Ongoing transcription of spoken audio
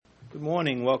Good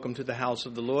morning. Welcome to the house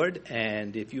of the Lord.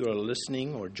 And if you are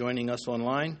listening or joining us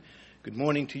online, good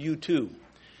morning to you too.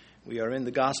 We are in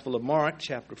the Gospel of Mark,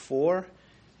 chapter 4.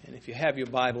 And if you have your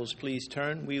Bibles, please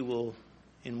turn. We will,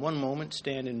 in one moment,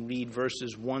 stand and read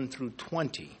verses 1 through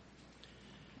 20.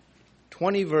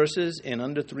 20 verses in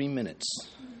under 3 minutes.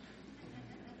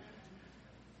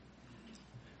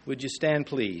 Would you stand,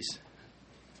 please?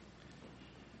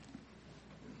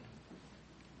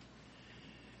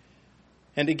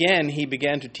 And again he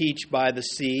began to teach by the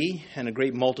sea, and a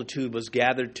great multitude was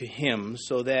gathered to him,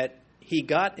 so that he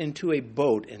got into a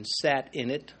boat and sat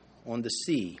in it on the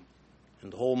sea.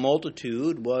 And the whole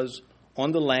multitude was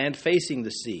on the land facing the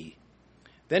sea.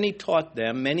 Then he taught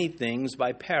them many things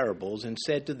by parables, and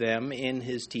said to them in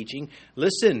his teaching,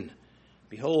 "Listen,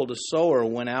 behold, a sower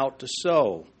went out to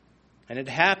sow. And it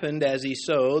happened as he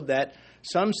sowed that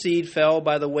some seed fell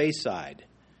by the wayside,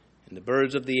 and the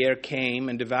birds of the air came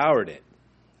and devoured it.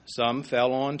 Some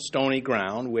fell on stony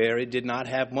ground where it did not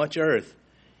have much earth,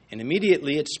 and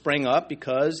immediately it sprang up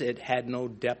because it had no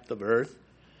depth of earth.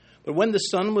 But when the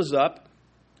sun was up,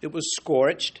 it was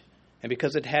scorched, and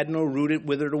because it had no root, it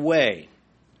withered away.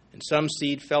 And some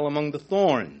seed fell among the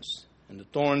thorns, and the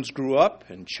thorns grew up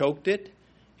and choked it,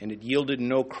 and it yielded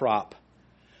no crop.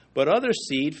 But other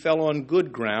seed fell on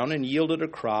good ground and yielded a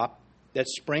crop that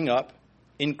sprang up,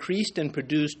 increased and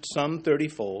produced some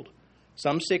 30-fold,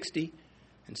 some 60,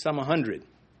 and some 100.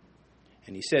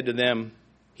 And he said to them,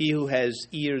 He who has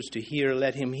ears to hear,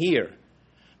 let him hear.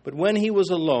 But when he was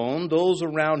alone, those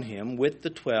around him with the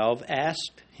 12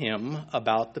 asked him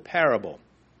about the parable.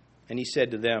 And he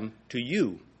said to them, To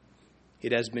you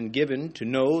it has been given to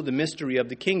know the mystery of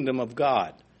the kingdom of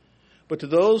God. But to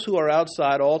those who are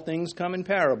outside, all things come in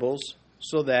parables,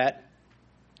 so that,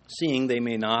 seeing they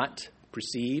may not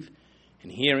perceive,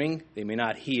 and hearing they may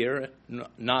not hear,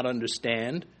 not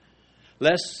understand,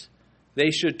 lest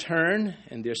they should turn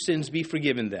and their sins be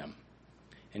forgiven them.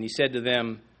 And he said to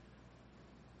them,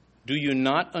 Do you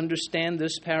not understand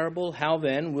this parable? How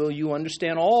then will you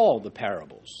understand all the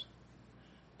parables?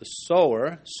 The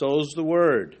sower sows the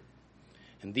word.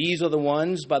 And these are the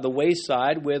ones by the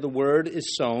wayside where the word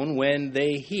is sown. When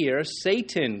they hear,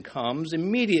 Satan comes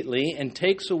immediately and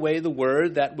takes away the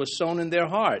word that was sown in their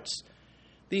hearts.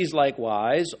 These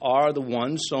likewise are the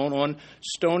ones sown on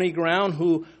stony ground,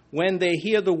 who, when they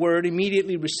hear the word,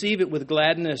 immediately receive it with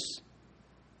gladness.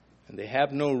 And they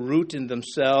have no root in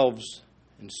themselves,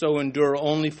 and so endure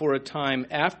only for a time.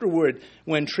 Afterward,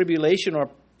 when tribulation or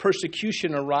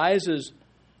persecution arises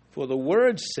for the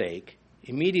word's sake,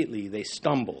 immediately they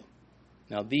stumble.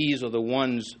 Now these are the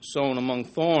ones sown among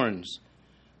thorns.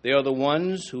 They are the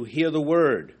ones who hear the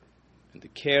word, and the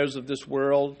cares of this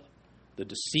world, the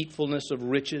deceitfulness of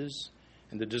riches,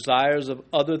 and the desires of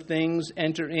other things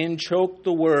enter in, choke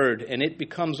the word, and it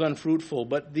becomes unfruitful.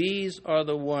 But these are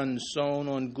the ones sown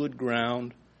on good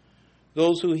ground,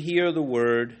 those who hear the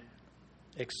word,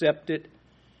 accept it,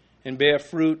 and bear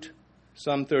fruit,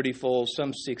 some 30-fold,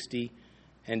 some 60,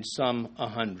 and some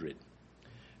 100.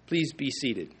 Please be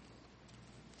seated.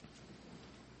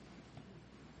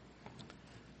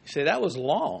 You say, that was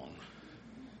long.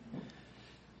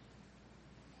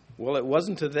 Well, it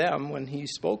wasn't to them when he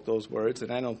spoke those words,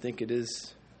 and I don't think it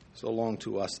is so long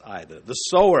to us either. The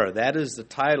sower, that is the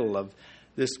title of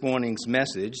this morning's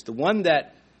message, the one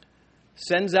that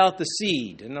sends out the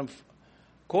seed. And of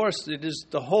course, it is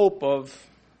the hope of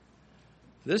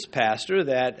this pastor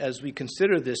that as we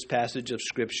consider this passage of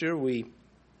Scripture, we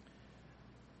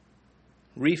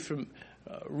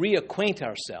reacquaint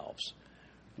ourselves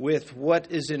with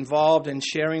what is involved in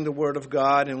sharing the Word of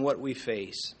God and what we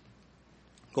face.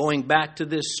 Going back to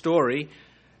this story,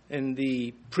 in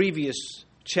the previous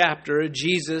chapter,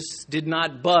 Jesus did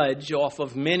not budge off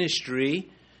of ministry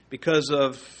because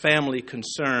of family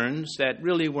concerns that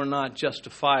really were not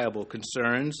justifiable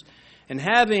concerns. And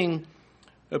having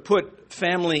put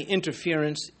family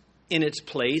interference in its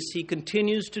place, he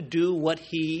continues to do what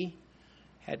he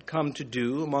had come to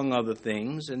do, among other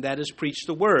things, and that is preach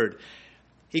the word.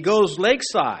 He goes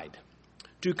lakeside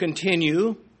to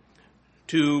continue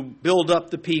to build up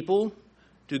the people,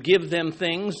 to give them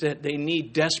things that they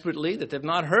need desperately, that they've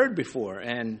not heard before,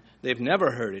 and they've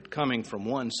never heard it coming from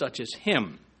one such as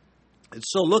him. And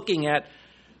so looking at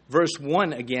verse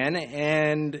 1 again,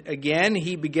 and again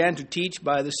he began to teach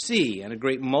by the sea, and a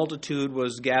great multitude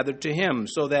was gathered to him,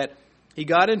 so that he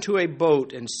got into a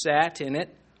boat and sat in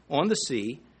it on the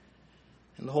sea,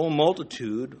 and the whole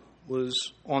multitude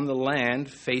was on the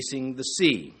land facing the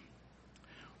sea.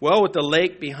 Well, with the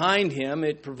lake behind him,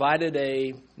 it provided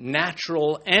a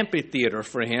natural amphitheater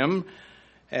for him,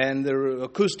 And the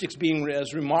acoustics being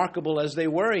as remarkable as they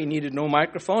were, he needed no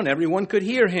microphone. Everyone could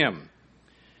hear him.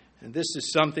 And this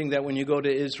is something that when you go to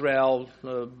Israel,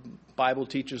 Bible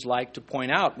teachers like to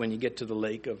point out when you get to the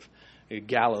lake of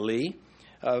Galilee.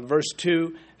 Verse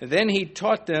 2, then he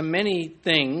taught them many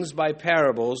things by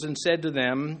parables and said to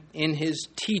them in his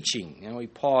teaching. And we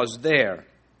pause there.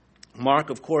 Mark,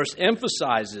 of course,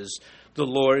 emphasizes the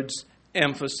Lord's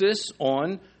emphasis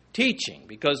on teaching,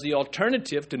 because the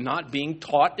alternative to not being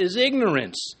taught is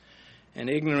ignorance. And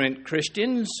ignorant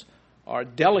Christians are a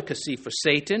delicacy for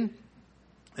Satan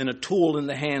and a tool in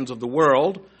the hands of the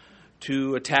world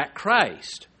to attack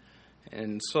Christ.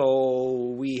 And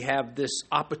so we have this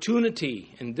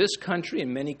opportunity in this country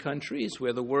and many countries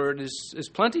where the word is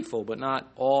plentiful, but not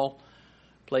all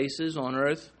places on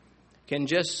earth can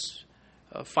just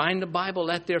find the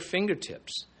Bible at their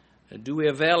fingertips. Do we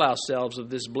avail ourselves of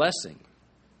this blessing?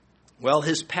 Well,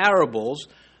 his parables,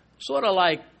 sort of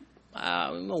like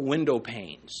window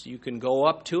panes. You can go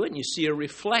up to it and you see a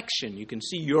reflection. You can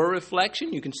see your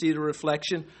reflection. You can see the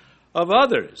reflection of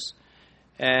others.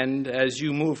 And as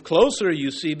you move closer,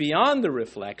 you see beyond the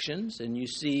reflections, and you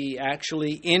see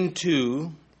actually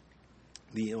into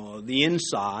the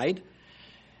inside.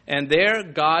 And there,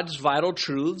 God's vital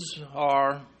truths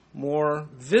are more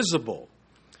visible.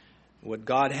 What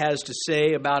God has to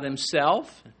say about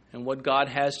himself and what God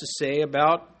has to say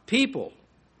about people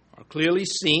are clearly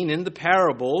seen in the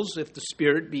parables if the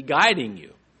Spirit be guiding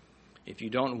you. If you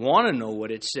don't want to know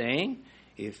what it's saying,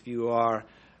 if you are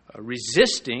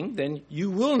resisting, then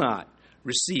you will not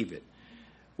receive it.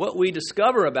 What we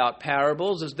discover about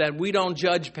parables is that we don't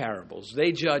judge parables.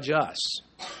 They judge us.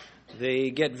 They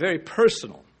get very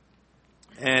personal.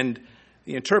 And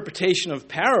the interpretation of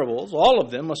parables, all of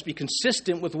them, must be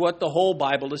consistent with what the whole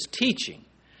Bible is teaching.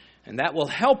 And that will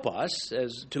help us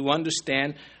to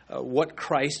understand what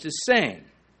Christ is saying.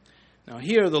 Now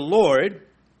here the Lord,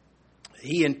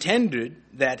 he intended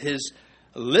that his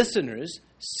listeners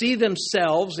see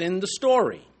themselves in the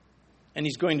story. And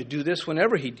he's going to do this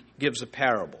whenever he gives a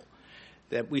parable.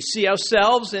 That we see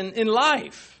ourselves in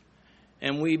life.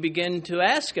 And we begin to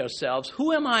ask ourselves,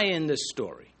 who am I in this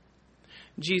story?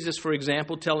 Jesus, for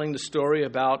example, telling the story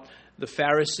about the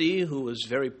Pharisee who was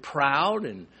very proud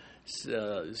and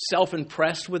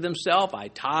self-impressed with himself. I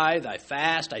tithe, I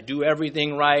fast, I do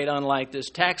everything right, unlike this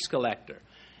tax collector.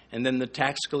 And then the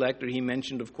tax collector he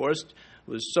mentioned, of course,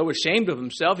 was so ashamed of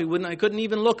himself I couldn't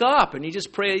even look up, and he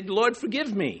just prayed, Lord,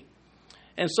 forgive me.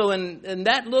 And so in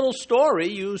that little story,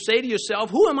 you say to yourself,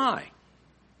 who am I?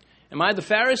 Am I the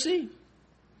Pharisee?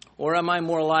 Or am I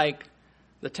more like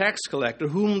the tax collector,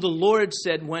 whom the Lord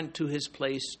said went to his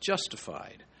place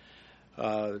justified,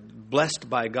 blessed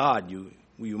by God, you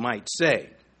might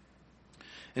say.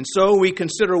 And so we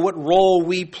consider what role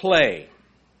we play.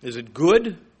 Is it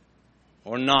good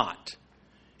or not?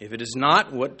 If it is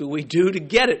not, what do we do to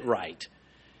get it right?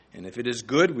 And if it is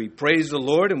good, we praise the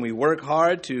Lord and we work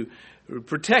hard to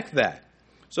protect that.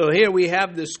 So here we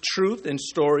have this truth in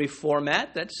story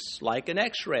format that's like an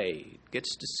X-ray. It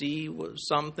gets to see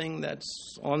something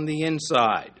that's on the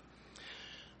inside.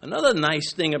 Another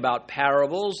nice thing about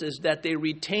parables is that they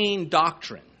retain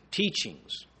doctrine,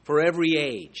 teachings for every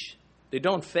age. They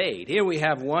don't fade. Here we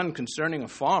have one concerning a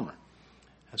farmer.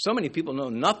 So many people know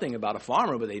nothing about a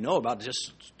farmer, but they know about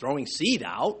just throwing seed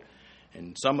out,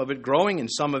 and some of it growing and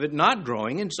some of it not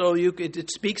growing, and so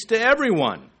it speaks to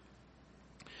everyone.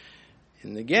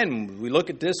 And again, we look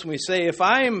at this and we say, if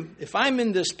I'm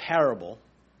in this parable,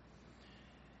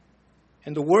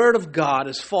 and the Word of God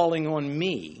is falling on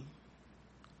me,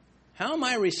 how am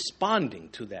I responding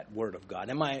to that Word of God?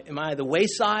 Am I the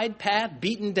wayside path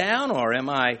beaten down, or am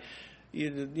I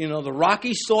the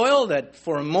rocky soil that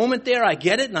for a moment there I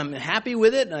get it and I'm happy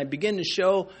with it and I begin to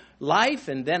show life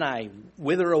and then I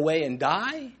wither away and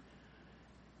die?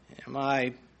 Am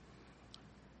I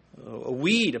a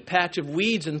weed, a patch of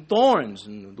weeds and thorns,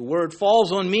 and the Word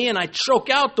falls on me and I choke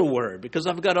out the Word because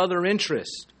I've got other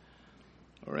interests?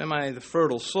 Or am I the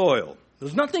fertile soil?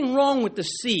 There's nothing wrong with the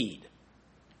seed.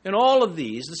 In all of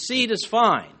these, the seed is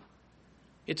fine.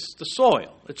 It's the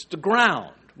soil, it's the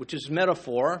ground, which is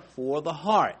metaphor for the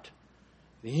heart,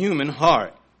 the human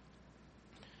heart.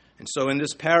 And so in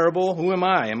this parable, who am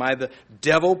I? Am I the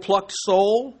devil-plucked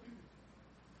soul,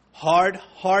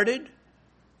 hard-hearted,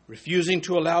 refusing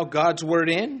to allow God's word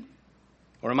in?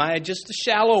 Or am I just the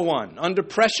shallow one? Under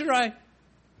pressure, I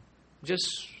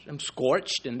just am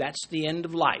scorched, and that's the end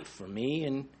of life for me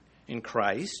in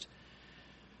Christ?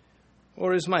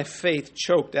 Or is my faith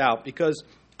choked out because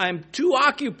I'm too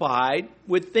occupied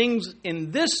with things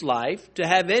in this life to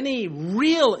have any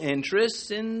real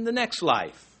interest in the next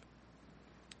life?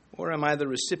 or am I the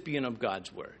recipient of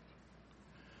God's word?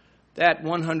 That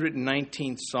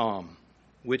 119th Psalm,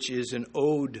 which is an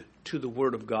ode to the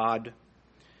word of God,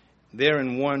 there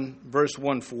in verse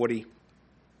 140,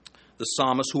 the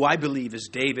psalmist, who I believe is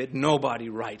David, nobody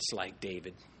writes like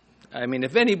David. I mean,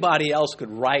 if anybody else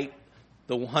could write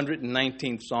the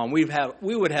 119th Psalm, we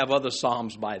would have other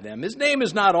psalms by them. His name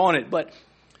is not on it, but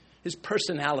his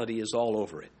personality is all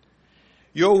over it.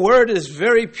 Your word is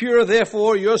very pure,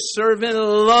 therefore your servant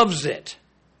loves it.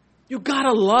 You've got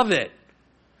to love it.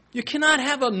 You cannot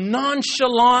have a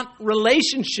nonchalant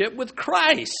relationship with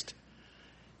Christ.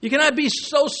 You cannot be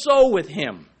so-so with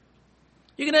him.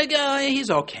 You're going to go, he's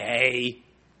okay.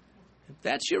 If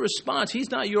that's your response,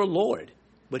 he's not your Lord,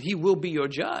 but he will be your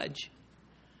judge.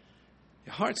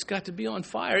 Your heart's got to be on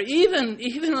fire, even at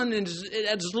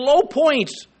its low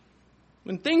points,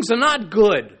 when things are not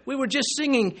good. We were just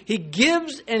singing, he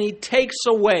gives and he takes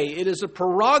away. It is a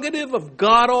prerogative of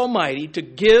God Almighty to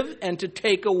give and to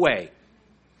take away.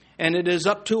 And it is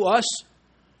up to us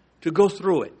to go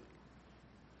through it.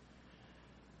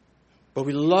 But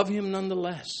we love him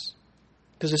nonetheless.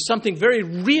 Because there's something very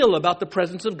real about the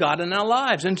presence of God in our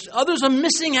lives. And others are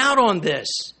missing out on this.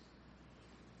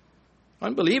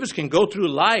 Unbelievers can go through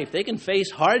life. They can face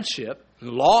hardship,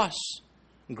 loss,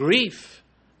 grief,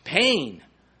 pain.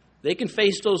 They can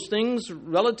face those things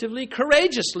relatively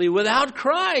courageously without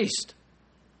Christ.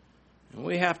 And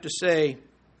we have to say,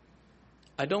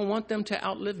 I don't want them to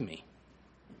outlive me.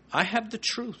 I have the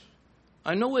truth.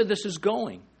 I know where this is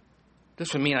going.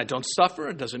 Doesn't mean I don't suffer.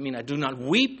 It doesn't mean I do not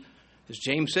weep. As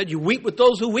James said, you weep with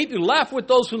those who weep, you laugh with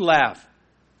those who laugh.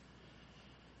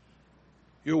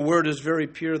 Your word is very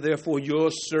pure, therefore your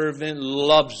servant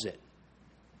loves it.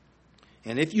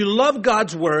 And if you love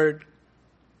God's word,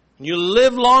 and you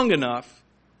live long enough,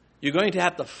 you're going to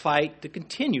have to fight to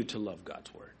continue to love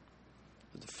God's word.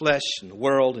 The flesh and the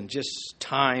world and just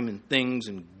time and things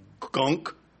and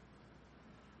gunk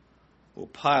will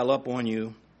pile up on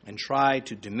you and try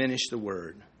to diminish the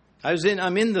word.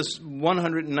 I'm in this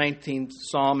 119th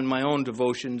Psalm in my own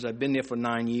devotions. I've been there for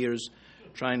 9 years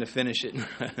trying to finish it.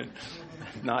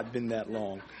 Not been that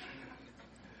long.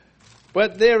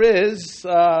 But there's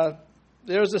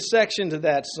a section to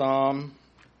that psalm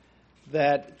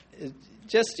that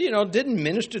just, didn't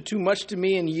minister too much to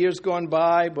me in years gone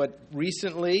by, but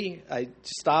recently I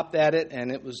stopped at it,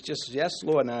 and it was just, yes,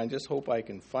 Lord, and I just hope I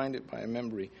can find it by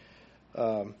memory.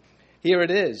 Here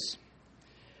it is.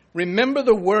 Remember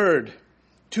the word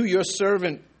to your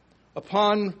servant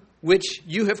upon which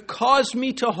you have caused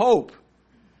me to hope.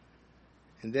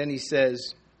 And then he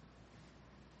says,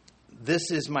 this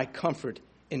is my comfort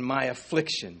in my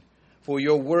affliction, for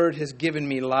your word has given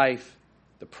me life.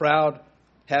 The proud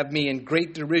have me in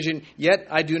great derision, yet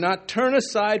I do not turn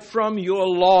aside from your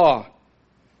law.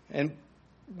 And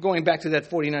going back to that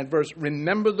 49th verse,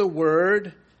 remember the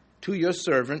word to your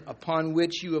servant upon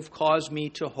which you have caused me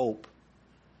to hope.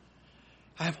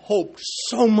 I have hoped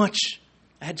so much.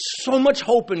 I had so much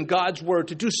hope in God's word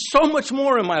to do so much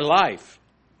more in my life.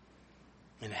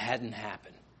 And it hadn't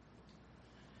happened.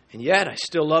 And yet I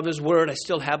still love his word. I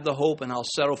still have the hope, and I'll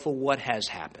settle for what has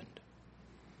happened.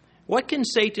 What can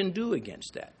Satan do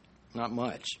against that? Not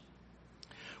much.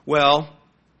 Well,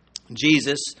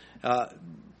 Jesus,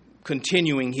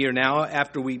 continuing here now,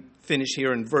 after we finish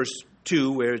here in verse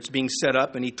 2, where it's being set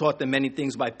up, and he taught them many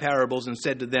things by parables and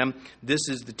said to them, this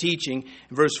is the teaching.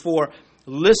 In verse 4,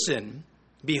 listen,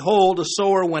 behold, a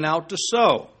sower went out to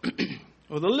sow.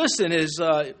 Well, the listen is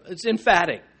it's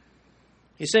emphatic.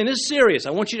 He's saying, this is serious. I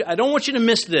don't want you to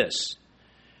miss this.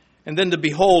 And then the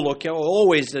behold,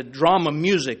 always the drama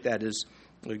music that is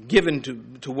given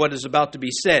to what is about to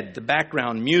be said, the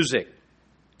background music.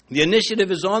 The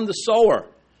initiative is on the sower.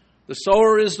 The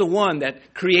sower is the one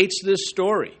that creates this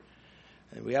story.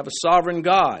 And we have a sovereign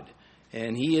God,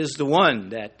 and he is the one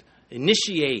that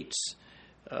initiates.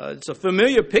 It's a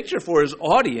familiar picture for his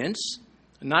audience,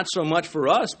 not so much for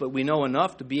us, but we know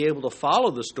enough to be able to follow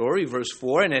the story. Verse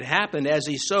 4, and it happened as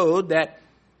he sowed that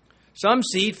some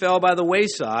seed fell by the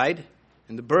wayside,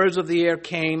 and the birds of the air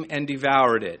came and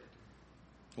devoured it.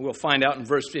 We'll find out in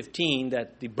verse 15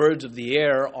 that the birds of the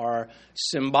air are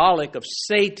symbolic of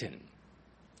Satan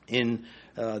in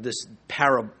this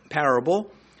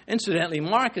parable. Incidentally,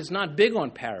 Mark is not big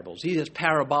on parables. He has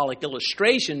parabolic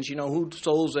illustrations. Who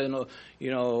sows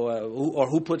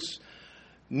who puts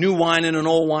new wine in an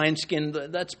old wineskin.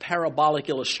 That's parabolic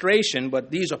illustration.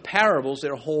 But these are parables.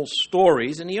 They're whole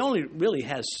stories, and he only really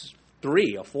has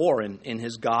 3 or 4 in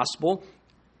his gospel.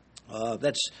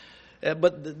 But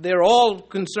they're all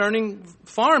concerning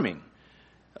farming,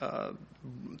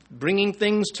 bringing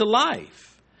things to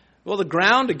life. Well, the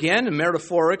ground, again, and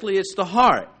metaphorically, it's the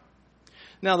heart.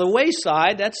 Now, the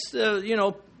wayside, that's,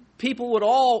 people would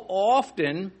all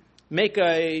often make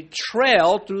a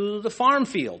trail through the farm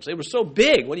fields. They were so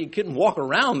big, you couldn't walk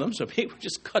around them, so people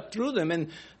just cut through them, and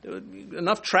there would be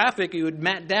enough traffic, you would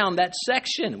mat down that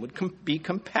section. It would be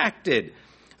compacted.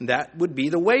 And that would be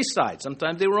the wayside.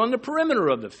 Sometimes they were on the perimeter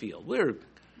of the field. We're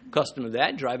accustomed to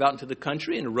that. Drive out into the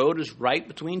country, and the road is right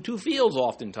between two fields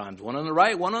oftentimes, one on the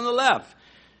right, one on the left.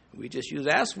 We just use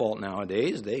asphalt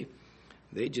nowadays. They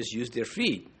just use their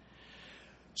feet.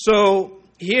 So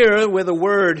here, where the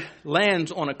word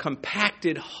lands on a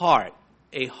compacted heart,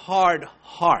 a hard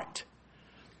heart,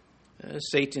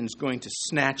 Satan's going to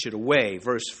snatch it away.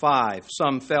 Verse 5,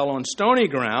 some fell on stony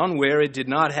ground where it did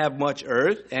not have much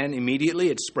earth, and immediately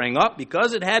it sprang up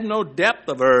because it had no depth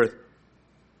of earth.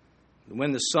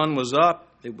 When the sun was up,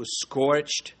 it was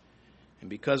scorched, and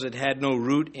because it had no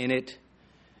root in it,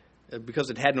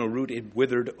 it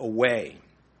withered away.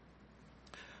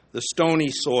 The stony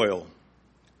soil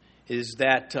is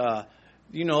that,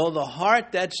 the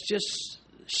heart that's just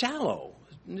shallow.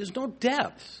 There's no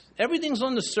depth. Everything's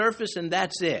on the surface and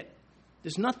that's it.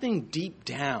 There's nothing deep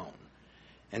down.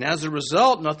 And as a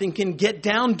result, nothing can get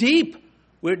down deep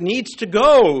where it needs to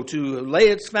go to lay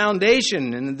its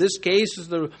foundation. And in this case is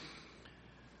the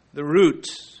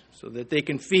roots so that they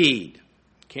can feed.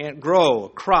 Can't grow a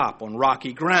crop on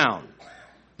rocky ground.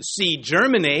 The seed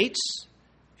germinates.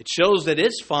 It shows that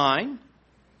it's fine.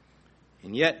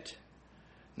 And yet,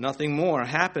 nothing more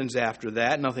happens after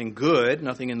that. Nothing good.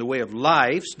 Nothing in the way of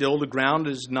life. Still, the ground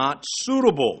is not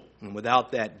suitable. And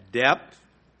without that depth,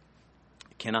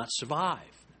 it cannot survive.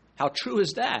 How true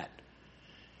is that?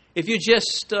 If you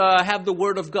just have the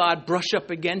Word of God brush up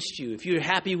against you, if you're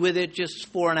happy with it just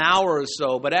for an hour or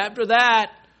so, but after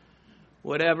that,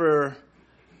 whatever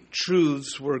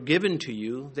truths were given to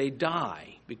you, they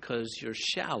die because you're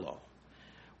shallow.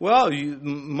 Well,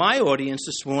 my audience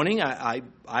this morning,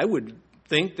 I would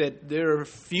think that there are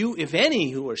few, if any,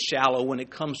 who are shallow when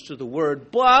it comes to the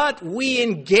Word, but we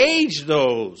engage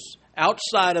those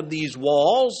outside of these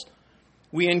walls.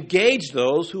 We engage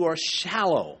those who are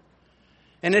shallow.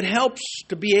 And it helps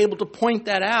to be able to point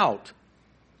that out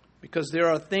because there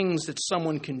are things that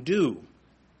someone can do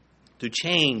to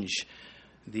change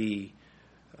the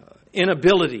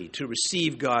inability to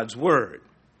receive God's Word.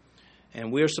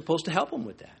 And we're supposed to help them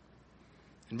with that.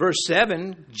 In verse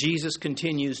 7, Jesus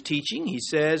continues teaching. He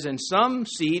says, and some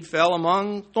seed fell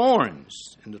among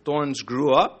thorns, and the thorns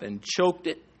grew up and choked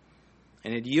it,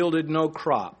 and it yielded no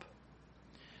crop.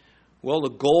 Well,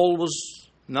 the goal was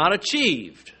not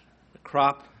achieved. The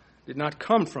crop did not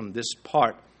come from this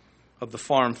part of the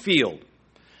farm field.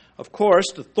 Of course,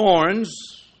 the thorns,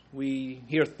 we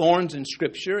hear thorns in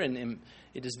Scripture, and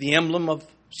it is the emblem of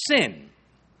sin.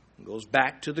 It goes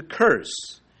back to the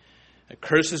curse. A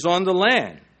curse is on the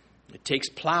land. It takes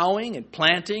plowing and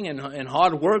planting and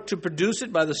hard work to produce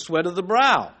it by the sweat of the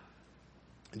brow.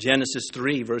 Genesis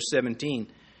 3, verse 17.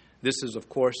 This is, of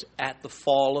course, at the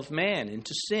fall of man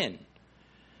into sin.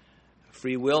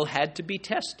 Free will had to be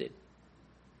tested.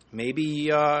 Maybe,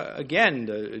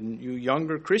 again, you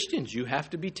younger Christians, you have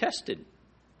to be tested.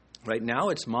 Right now,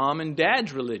 it's mom and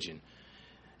dad's religion.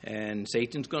 And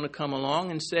Satan's going to come along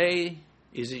and say,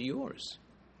 is it yours?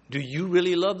 Do you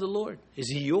really love the Lord? Is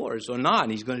He yours or not?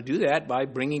 And He's going to do that by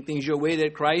bringing things your way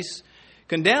that Christ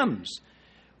condemns.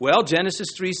 Well, Genesis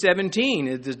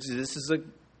 3:17, this is a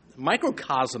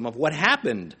microcosm of what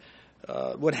happened,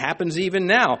 what happens even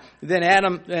now. Then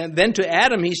to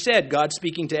Adam He said, God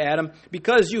speaking to Adam,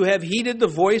 because you have heeded the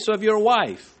voice of your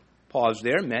wife. Pause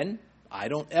there, men. I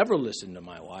don't ever listen to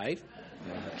my wife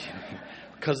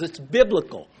because it's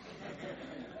biblical.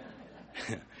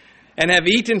 And have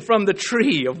eaten from the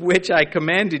tree of which I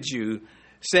commanded you,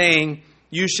 saying,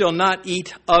 you shall not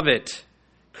eat of it.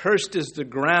 Cursed is the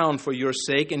ground for your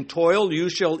sake, and toil you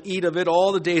shall eat of it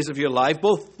all the days of your life.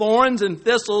 Both thorns and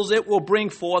thistles it will bring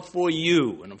forth for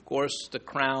you. And of course, the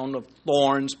crown of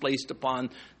thorns placed upon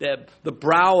the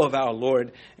brow of our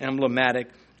Lord, emblematic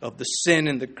of the sin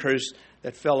and the curse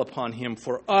that fell upon Him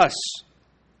for us.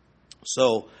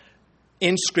 So,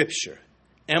 in Scripture,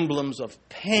 emblems of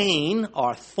pain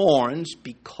are thorns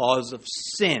because of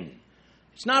sin.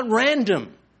 It's not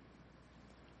random.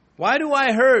 Why do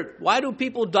I hurt? Why do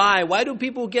people die? Why do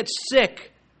people get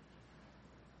sick?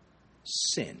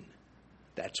 Sin.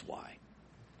 That's why.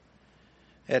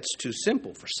 That's too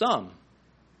simple for some,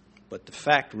 but the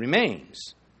fact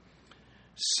remains.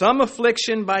 Some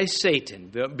affliction by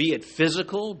Satan, be it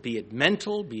physical, be it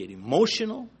mental, be it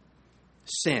emotional,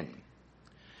 sin.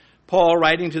 Paul,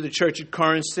 writing to the church at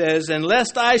Corinth, says, "And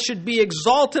lest I should be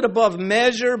exalted above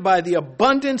measure by the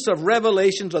abundance of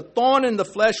revelations, a thorn in the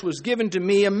flesh was given to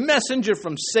me, a messenger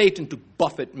from Satan to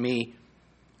buffet me,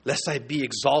 lest I be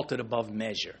exalted above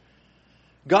measure."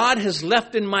 God has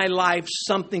left in my life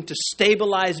something to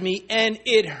stabilize me, and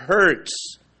it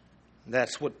hurts.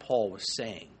 That's what Paul was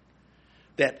saying.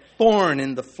 That thorn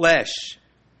in the flesh.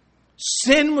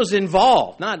 Sin was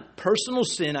involved, not personal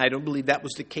sin. I don't believe that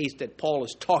was the case that Paul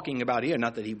is talking about here,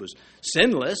 not that he was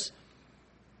sinless.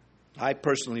 I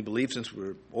personally believe, since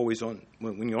we're always on,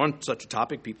 when you're on such a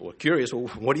topic, people are curious, well,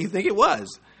 what do you think it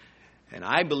was? And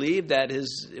I believe that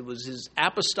it was his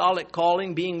apostolic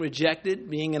calling being rejected,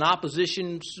 being in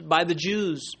opposition by the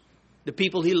Jews, the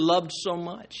people he loved so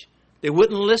much. They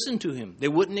wouldn't listen to him. They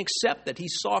wouldn't accept that he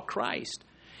saw Christ.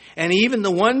 And even the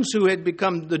ones who had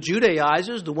become the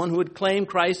Judaizers, the one who had claimed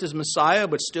Christ as Messiah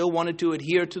but still wanted to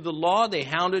adhere to the law, they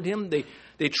hounded him,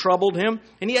 they troubled him,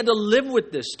 and he had to live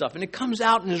with this stuff. And it comes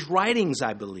out in his writings,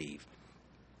 I believe.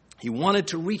 He wanted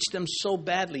to reach them so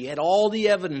badly. He had all the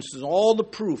evidence and all the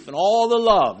proof and all the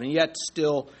love, and yet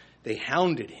still they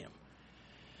hounded him.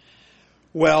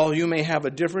 Well, you may have a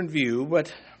different view,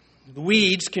 but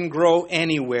weeds can grow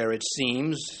anywhere, it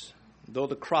seems, though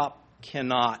the crop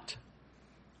cannot.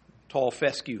 Tall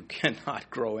fescue cannot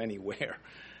grow anywhere.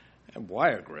 And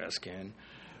wiregrass can.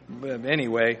 But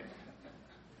anyway,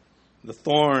 the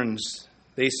thorns,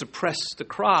 they suppress the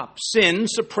crop. Sin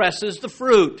suppresses the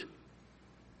fruit,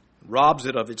 robs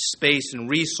it of its space and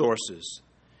resources.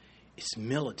 It's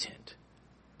militant.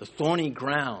 The thorny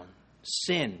ground,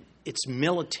 sin, it's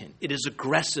militant. It is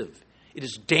aggressive. It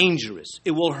is dangerous.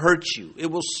 It will hurt you.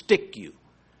 It will stick you.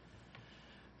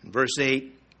 In verse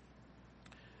 8,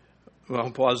 well,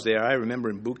 I'll pause there. I remember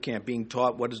in boot camp being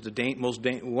taught what is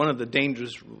one of the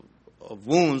dangerous of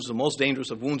wounds, the most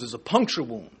dangerous of wounds is a puncture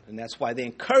wound. And that's why they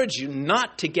encourage you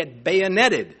not to get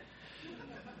bayoneted.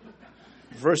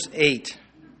 Verse 8.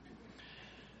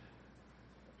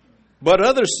 But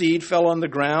other seed fell on the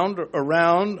ground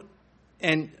around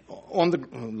and on the...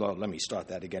 Well, let me start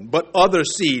that again. But other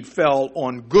seed fell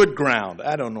on good ground.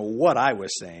 I don't know what I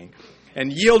was saying.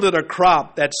 And yielded a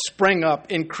crop that sprang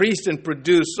up, increased and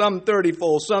produced, some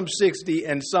 30-fold, some 60,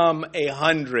 and some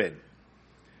 100.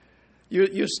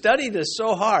 You study this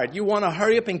so hard. You want to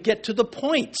hurry up and get to the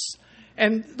points.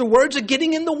 And the words are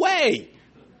getting in the way.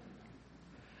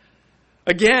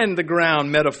 Again, the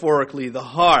ground, metaphorically, the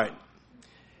heart.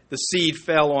 The seed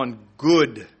fell on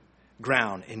good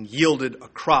ground and yielded a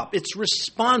crop. It's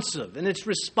responsive, and it's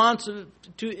responsive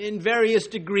in various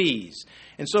degrees.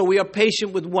 And so we are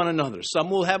patient with one another.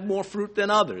 Some will have more fruit than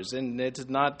others, and it's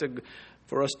not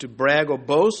for us to brag or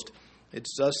boast.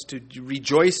 It's us to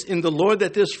rejoice in the Lord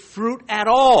that there's fruit at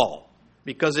all,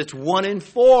 because it's 1 in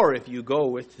 4 if you go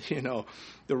with,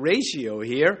 the ratio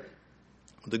here.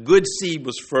 The good seed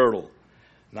was fertile.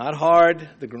 Not hard,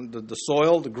 the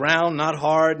soil, the ground, not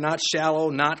hard, not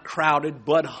shallow, not crowded,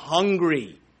 but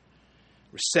hungry,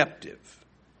 receptive.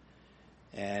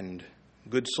 And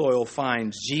good soil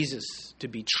finds Jesus to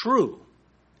be true,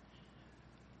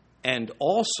 and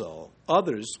also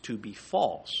others to be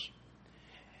false.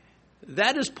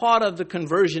 That is part of the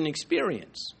conversion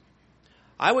experience.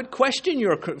 I would question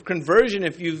your conversion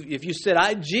if you said,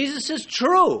 Jesus is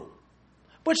true.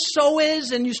 But so is,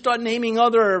 and you start naming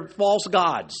other false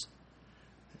gods,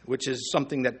 which is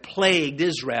something that plagued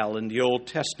Israel in the Old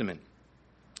Testament.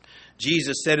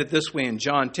 Jesus said it this way in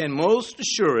John 10, most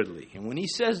assuredly, and when he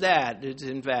says that, it's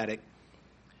emphatic,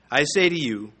 I say to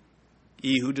you,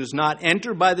 he who does not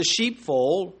enter by the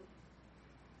sheepfold,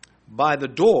 by the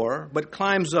door, but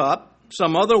climbs up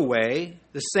some other way,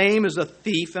 the same is a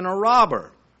thief and a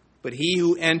robber. But he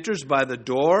who enters by the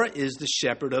door is the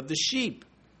shepherd of the sheep.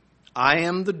 I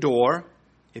am the door.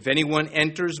 If anyone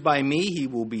enters by me, he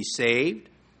will be saved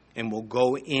and will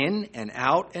go in and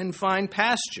out and find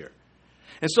pasture.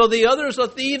 And so the others are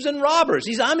thieves and robbers.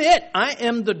 I'm it. I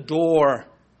am the door.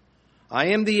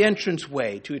 I am the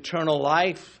entranceway to eternal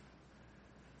life,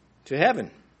 to heaven,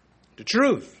 to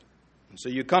truth. And so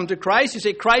you come to Christ, you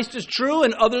say Christ is true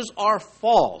and others are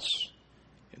false.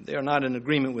 And they are not in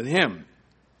agreement with him.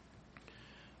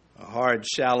 A hard,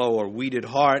 shallow, or weeded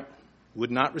heart would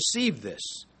not receive this,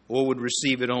 or would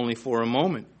receive it only for a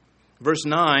moment. Verse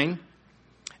 9,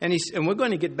 and we're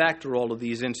going to get back to all of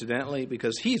these incidentally,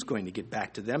 because he's going to get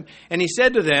back to them. And he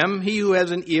said to them, he who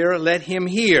has an ear, let him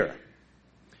hear.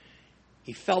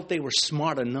 He felt they were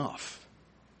smart enough,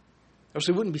 or else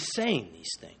he wouldn't be saying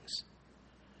these things.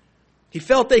 He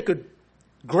felt they could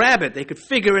grab it, they could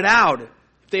figure it out,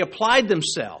 if they applied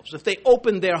themselves, if they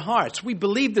opened their hearts. We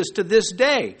believe this to this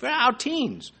day, for our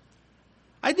teens.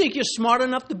 I think you're smart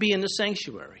enough to be in the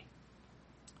sanctuary.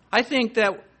 I think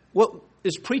that what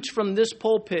is preached from this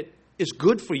pulpit is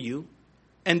good for you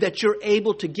and that you're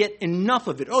able to get enough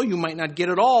of it. Oh, you might not get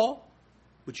it all,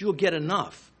 but you'll get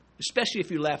enough, especially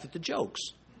if you laugh at the jokes.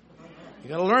 You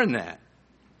got to learn that.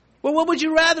 Well, what would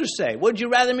you rather say? Would you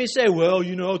rather me say, well,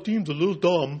 our team's a little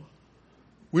dumb.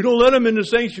 We don't let them in the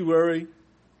sanctuary.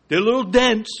 They're a little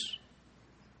dense.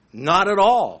 Not at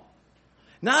all.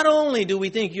 Not only do we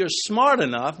think you're smart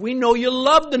enough, we know you're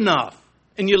loved enough.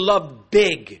 And you're loved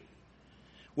big.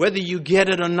 Whether you get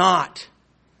it or not.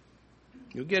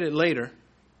 You'll get it later,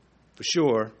 for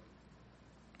sure.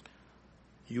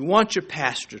 You want your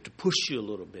pastor to push you a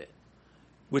little bit.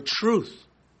 With truth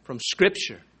from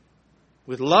Scripture.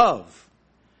 With love.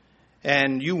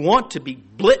 And you want to be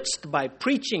blitzed by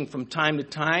preaching from time to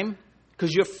time.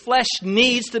 Because your flesh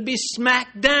needs to be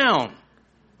smacked down.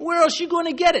 Where else are you going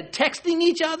to get it? Texting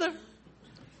each other?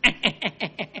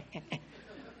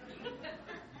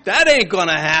 That ain't going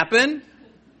to happen.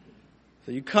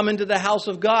 So you come into the house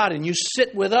of God and you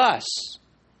sit with us.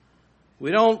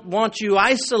 We don't want you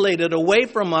isolated away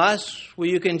from us where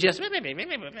you can just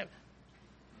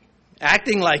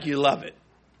acting like you love it.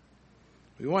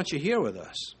 We want you here with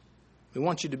us. We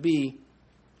want you to be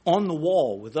on the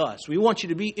wall with us. We want you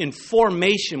to be in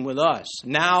formation with us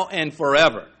now and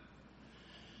forever.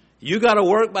 You got to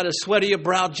work by the sweat of your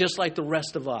brow just like the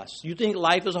rest of us. You think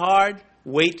life is hard?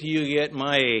 Wait till you get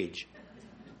my age.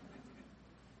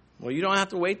 Well, you don't have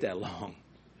to wait that long.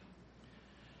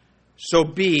 So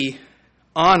be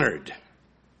honored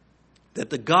that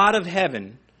the God of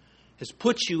heaven has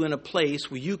put you in a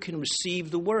place where you can receive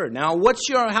the word. Now,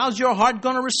 how's your heart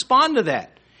going to respond to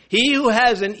that? He who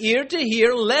has an ear to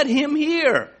hear, let him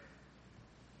hear.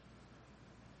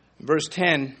 Verse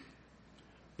 10,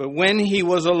 but when he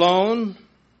was alone,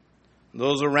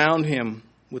 those around him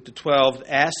with the 12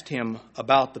 asked him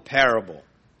about the parable.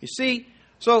 You see,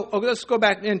 let's go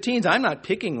back. And teens, I'm not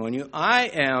picking on you.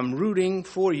 I am rooting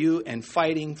for you and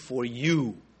fighting for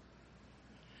you.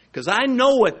 Because I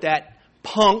know what that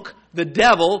punk, the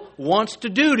devil, wants to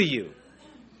do to you.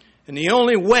 And the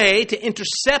only way to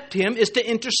intercept him is to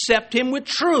intercept him with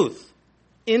truth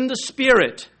in the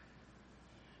Spirit.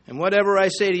 And whatever I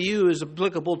say to you is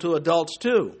applicable to adults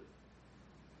too.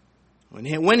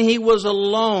 When he was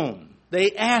alone,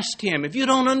 they asked him, if you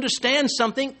don't understand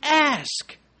something,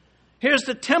 ask. Here's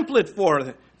the template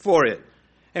for it.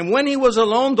 And when he was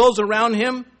alone, those around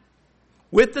him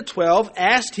with the 12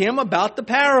 asked him about the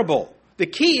parable. The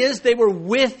key is they were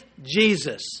with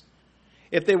Jesus.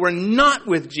 If they were not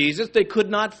with Jesus, they could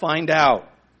not find out.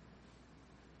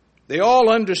 They all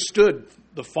understood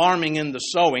the farming and the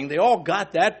sowing. They all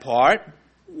got that part.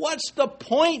 What's the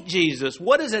point, Jesus?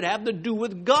 What does it have to do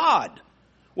with God?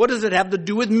 What does it have to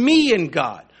do with me and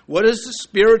God? What is the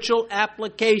spiritual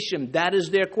application? That is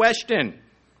their question.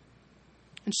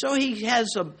 And so he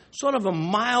has a sort of a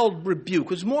mild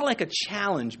rebuke. It's more like a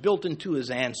challenge built into his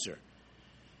answer.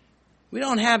 We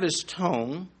don't have his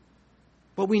tone,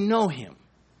 but we know him.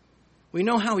 We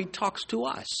know how he talks to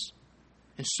us.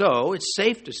 And so it's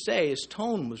safe to say his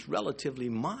tone was relatively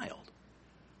mild,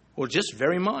 or just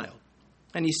very mild.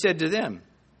 And he said to them,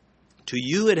 to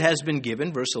you it has been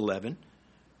given, verse 11,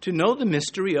 to know the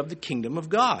mystery of the kingdom of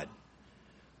God.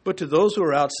 But to those who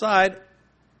are outside,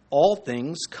 all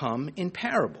things come in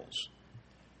parables.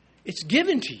 It's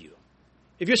given to you.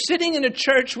 If you're sitting in a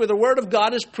church where the word of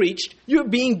God is preached, you're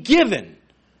being given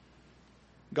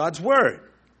God's word.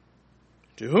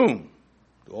 To whom?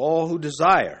 To all who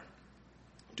desire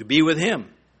to be with him.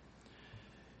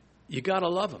 You got to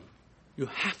love him. You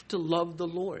have to love the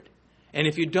Lord. And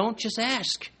if you don't, just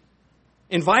ask.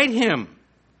 Invite him.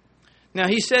 Now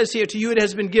he says here, to you it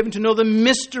has been given to know the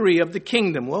mystery of the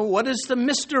kingdom. Well, what is the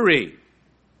mystery?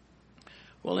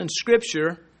 Well, in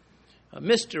Scripture, a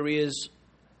mystery is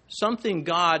something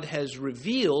God has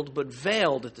revealed but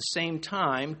veiled at the same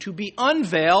time to be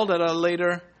unveiled at a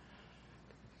later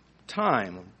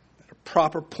time, at a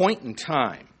proper point in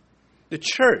time. The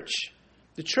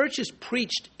church is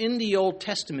preached in the Old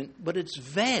Testament, but it's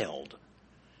veiled.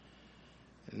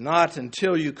 Not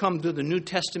until you come to the New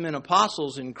Testament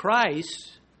apostles in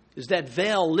Christ is that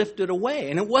veil lifted away.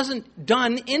 And it wasn't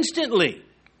done instantly.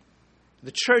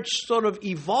 The church sort of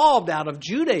evolved out of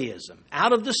Judaism,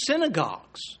 out of the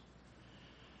synagogues.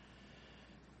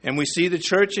 And we see the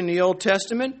church in the Old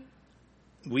Testament.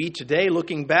 We today,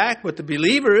 looking back with the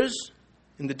believers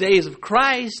in the days of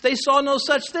Christ, they saw no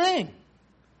such thing.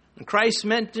 And Christ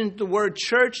mentioned the word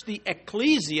church, the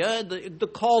ecclesia, the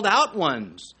called out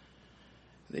ones.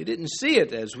 They didn't see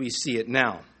it as we see it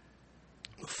now.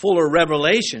 Fuller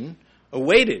revelation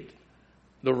awaited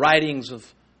the writings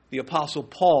of the Apostle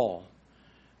Paul,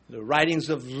 the writings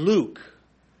of Luke,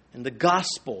 and the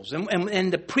Gospels,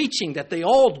 and the preaching that they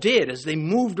all did as they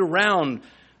moved around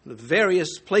the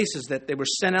various places that they were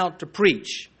sent out to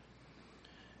preach.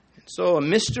 And so a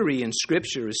mystery in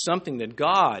Scripture is something that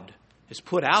God has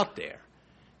put out there,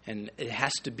 and it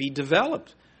has to be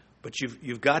developed. But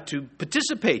you've got to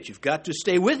participate. You've got to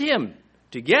stay with Him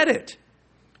to get it.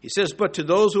 He says, but to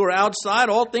those who are outside,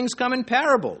 all things come in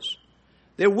parables.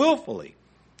 They're willfully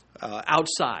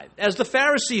outside, as the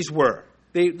Pharisees were.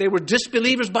 They were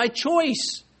disbelievers by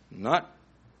choice, not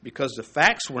because the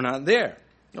facts were not there.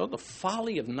 No, the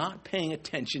folly of not paying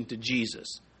attention to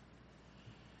Jesus.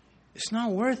 It's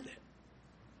not worth it.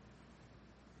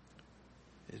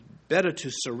 It's better to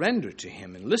surrender to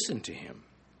Him and listen to Him,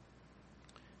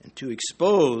 and to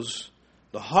expose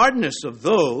the hardness of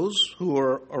those who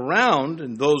are around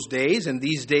in those days and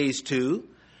these days too.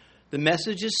 The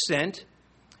message is sent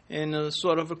in a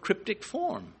sort of a cryptic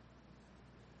form.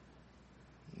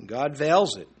 God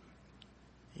veils it.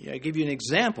 I give you an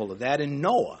example of that in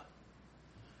Noah.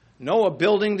 Noah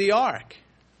building the ark.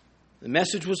 The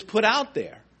message was put out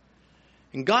there.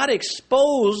 And God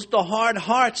exposed the hard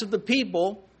hearts of the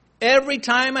people every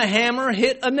time a hammer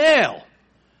hit a nail.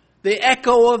 The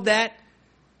echo of that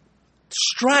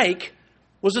strike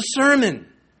was a sermon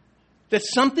that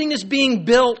something is being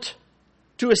built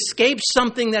to escape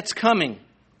something that's coming.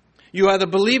 You either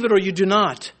believe it or you do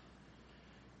not.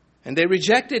 And they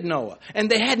rejected Noah. And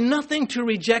they had nothing to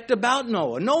reject about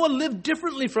Noah. Noah lived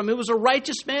differently from him. He was a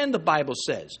righteous man, the Bible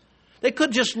says. They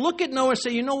could just look at Noah and say,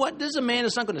 you know what? This is a man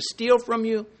that's not going to steal from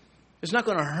you. It's not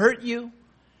going to hurt you.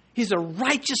 He's a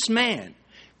righteous man.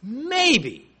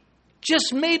 Maybe,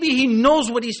 just maybe he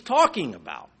knows what he's talking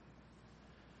about.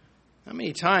 How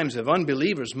many times have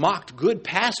unbelievers mocked good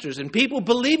pastors and people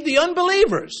believe the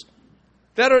unbelievers?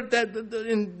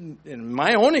 In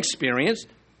my own experience,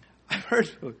 I've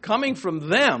heard coming from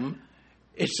them,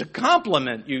 it's a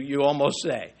compliment, you almost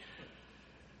say.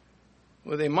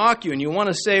 Well, they mock you and you want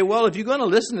to say, well, if you're going to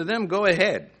listen to them, go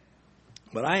ahead.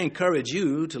 But I encourage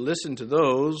you to listen to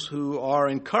those who are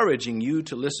encouraging you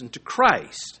to listen to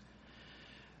Christ.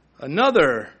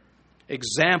 Another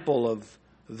example of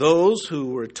those who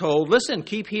were told, listen,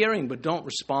 keep hearing, but don't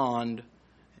respond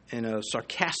in a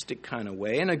sarcastic kind of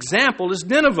way. An example is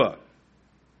Nineveh.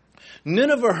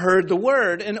 Nineveh heard the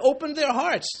word and opened their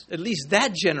hearts. At least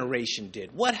that generation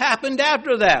did. What happened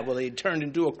after that? Well, they turned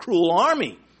into a cruel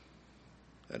army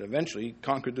that eventually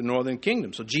conquered the northern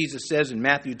kingdom. So Jesus says in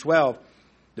Matthew 12,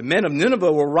 the men of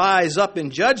Nineveh will rise up in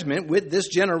judgment with this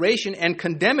generation and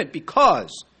condemn it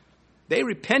because they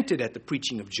repented at the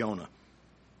preaching of Jonah.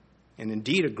 And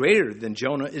indeed, a greater than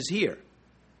Jonah is here.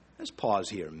 Let's pause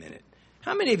here a minute.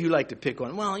 How many of you like to pick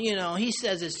on, well, you know, he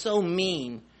says it's so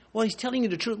mean. Well, he's telling you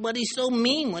the truth, but he's so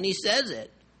mean when he says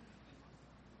it.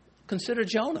 Consider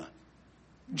Jonah.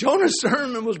 Jonah's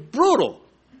sermon was brutal.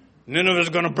 Nineveh's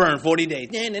going to burn 40 days.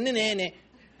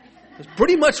 That's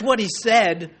pretty much what he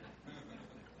said.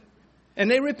 And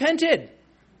they repented.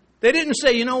 They didn't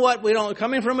say, you know what,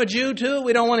 coming from a Jew too,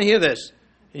 we don't want to hear this.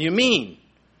 You mean?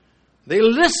 They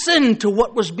listened to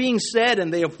what was being said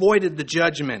and they avoided the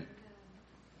judgment.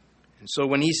 And so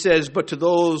when he says, but to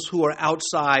those who are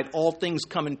outside, all things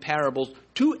come in parables,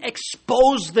 to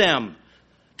expose them,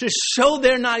 to show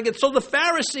they're not against. So the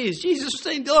Pharisees, Jesus is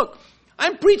saying, look,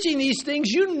 I'm preaching these things.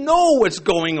 You know what's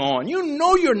going on. You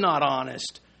know you're not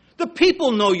honest. The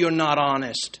people know you're not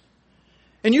honest.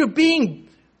 And you're being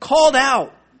called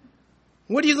out.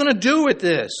 What are you going to do with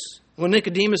this? Well,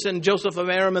 Nicodemus and Joseph of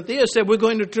Arimathea said, we're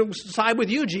going to side with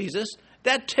you, Jesus.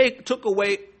 That took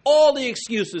away all the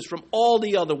excuses from all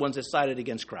the other ones that sided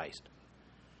against Christ.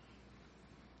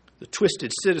 The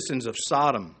twisted citizens of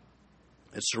Sodom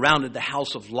had surrounded the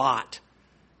house of Lot,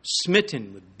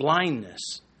 smitten with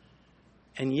blindness.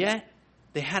 And yet,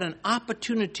 they had an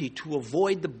opportunity to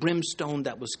avoid the brimstone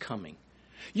that was coming.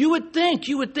 You would think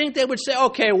they would say,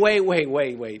 okay,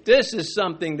 wait. This is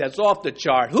something that's off the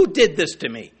chart. Who did this to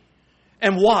me?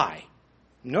 And why?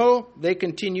 No, they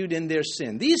continued in their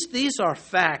sin. These are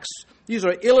facts. These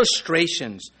are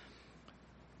illustrations.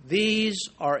 These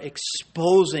are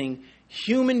exposing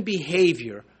human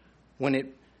behavior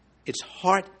when its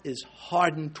heart is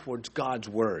hardened towards God's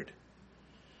word.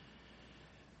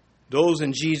 Those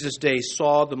in Jesus' day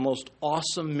saw the most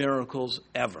awesome miracles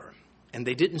ever. And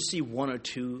they didn't see one or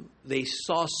two. They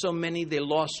saw so many, they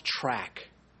lost track.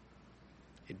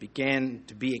 It began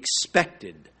to be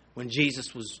expected when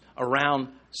Jesus was around,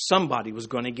 somebody was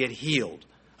going to get healed.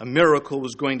 A miracle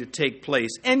was going to take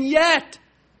place. And yet,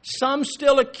 some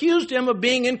still accused him of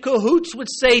being in cahoots with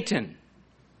Satan.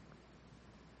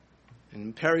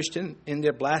 and perished in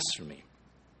their blasphemy.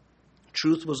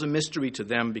 Truth was a mystery to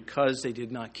them because they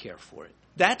did not care for it.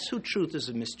 That's who truth is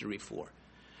a mystery for.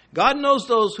 God knows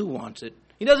those who want it.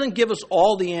 He doesn't give us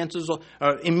all the answers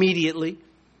immediately.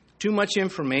 Too much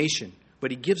information,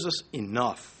 but He gives us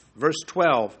enough. Verse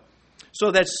 12,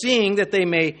 so that seeing that they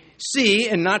may see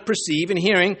and not perceive, and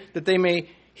hearing that they may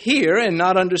hear and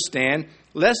not understand,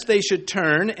 lest they should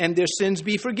turn and their sins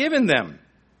be forgiven them.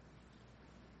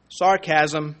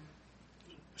 Sarcasm,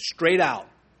 straight out,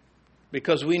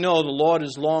 because we know the Lord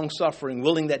is long-suffering,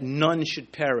 willing that none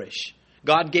should perish.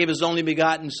 God gave His only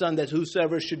begotten Son, that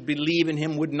whosoever should believe in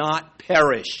Him would not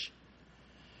perish.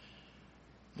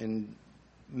 And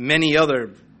many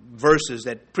other verses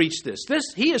that preach this.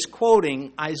 He is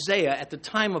quoting Isaiah at the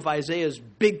time of Isaiah's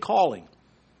big calling.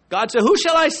 God said, who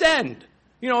shall I send?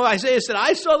 You know, Isaiah said,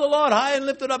 I saw the Lord high and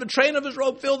lifted up, a train of His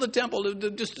robe filled the temple.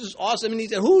 Just awesome. And he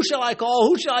said, who shall I call?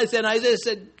 Who shall I send? Isaiah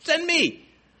said, send me.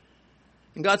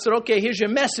 And God said, okay, here's your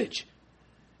message.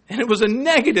 And it was a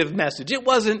negative message. It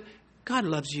wasn't, God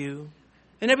loves you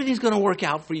and everything's going to work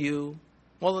out for you.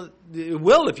 Well, it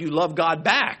will if you love God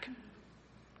back.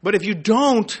 But if you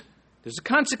don't, there's a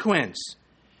consequence.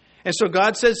 And so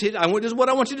God says, this is what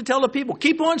I want you to tell the people.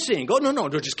 Keep on seeing. No,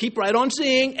 just keep right on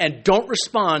seeing and don't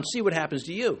respond. See what happens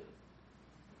to you.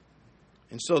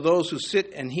 And so those who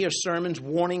sit and hear sermons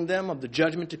warning them of the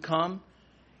judgment to come,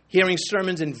 hearing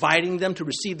sermons inviting them to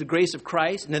receive the grace of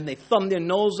Christ, and then they thumb their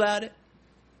nose at it.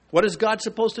 What is God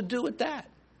supposed to do with that?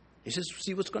 He says,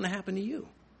 see what's going to happen to you.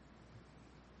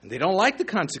 And they don't like the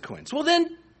consequence. Well,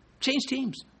 then, change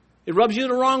teams. It rubs you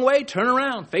the wrong way, turn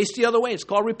around, face the other way. It's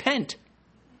called repent.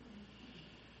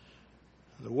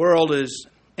 The world is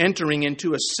entering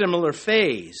into a similar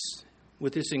phase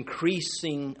with this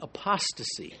increasing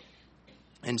apostasy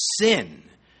and sin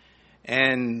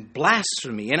and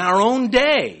blasphemy. In our own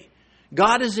day,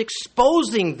 God is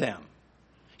exposing them.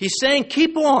 He's saying,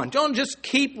 keep on. Don't just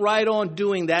keep right on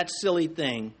doing that silly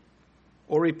thing,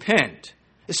 or repent.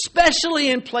 Especially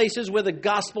in places where the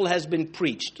gospel has been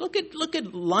preached. Look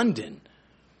at London.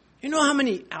 You know how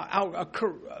many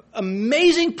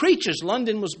amazing preachers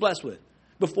London was blessed with.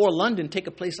 Before London, take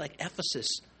a place like Ephesus.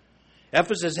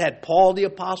 Ephesus had Paul the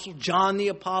Apostle, John the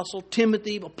Apostle,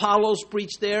 Timothy, Apollos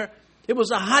preached there. It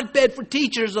was a hotbed for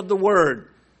teachers of the Word.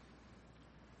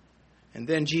 And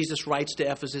then Jesus writes to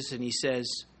Ephesus and he says,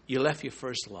 you left your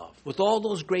first love. With all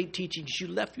those great teachings, you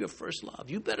left your first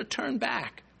love. You better turn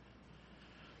back.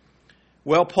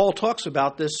 Well, Paul talks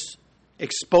about this,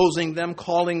 exposing them,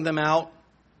 calling them out.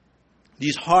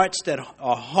 These hearts that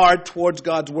are hard towards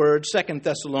God's Word. 2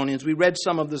 Thessalonians. We read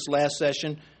some of this last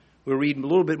session. We'll read a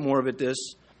little bit more of it this.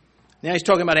 Now he's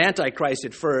talking about Antichrist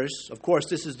at first. Of course,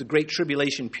 this is the Great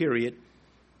Tribulation period.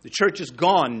 The church is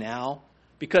gone now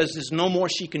because there's no more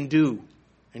she can do.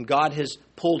 And God has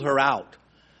pulled her out.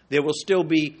 There will still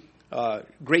be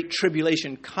Great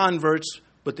Tribulation converts,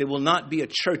 but there will not be a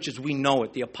church as we know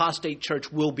it. The apostate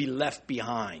church will be left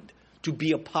behind to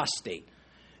be apostate.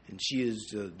 And she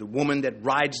is the woman that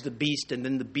rides the beast, and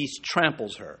then the beast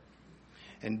tramples her.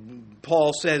 And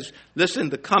Paul says, listen,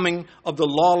 the coming of the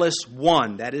lawless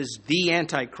one, that is the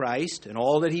Antichrist, and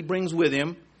all that he brings with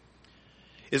him,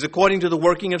 is according to the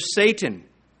working of Satan,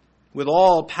 with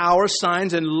all power,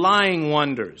 signs, and lying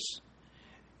wonders,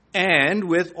 and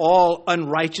with all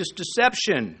unrighteous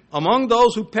deception among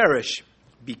those who perish,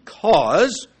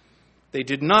 because they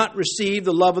did not receive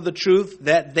the love of the truth,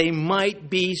 that they might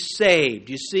be saved.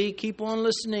 You see, keep on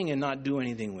listening and not do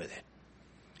anything with it.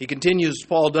 He continues,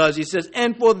 Paul does, he says,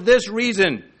 and for this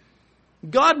reason,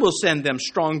 God will send them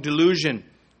strong delusion,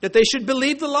 that they should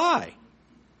believe the lie,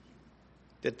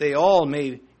 that they all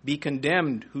may be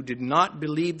condemned who did not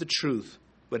believe the truth,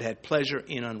 but had pleasure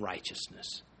in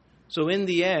unrighteousness. So in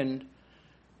the end,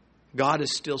 God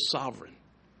is still sovereign.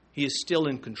 He is still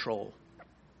in control.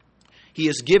 He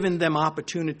has given them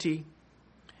opportunity,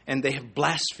 and they have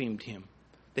blasphemed him.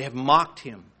 They have mocked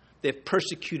him. They have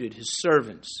persecuted his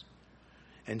servants.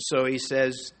 And so he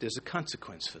says there's a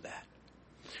consequence for that.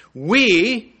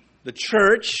 We, the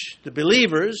church, the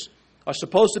believers, are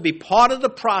supposed to be part of the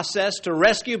process to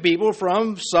rescue people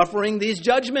from suffering these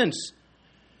judgments.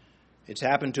 It's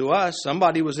happened to us.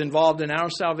 Somebody was involved in our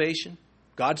salvation.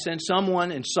 God sent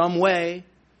someone in some way.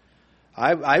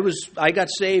 I got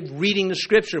saved reading the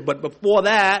Scripture, but before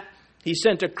that, he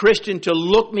sent a Christian to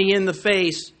look me in the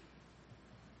face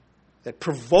that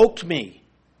provoked me.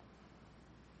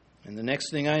 And the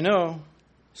next thing I know,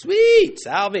 sweet,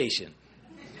 salvation.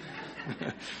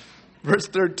 Verse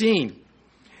 13.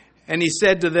 And he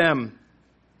said to them,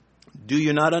 do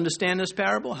you not understand this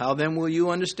parable? How then will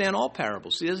you understand all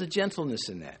parables? See, there's a gentleness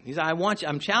in that. He said,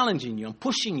 I'm challenging you. I'm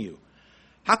pushing you.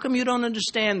 How come you don't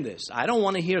understand this? I don't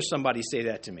want to hear somebody say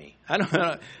that to me. I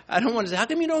don't want to say, how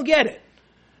come you don't get it?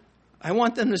 I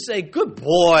want them to say, good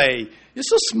boy, you're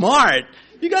so smart.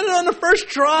 You got it on the first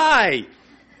try.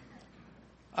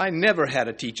 I never had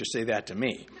a teacher say that to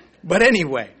me. But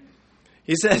anyway,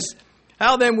 he says,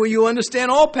 how then will you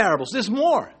understand all parables? There's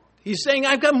more. He's saying,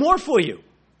 I've got more for you.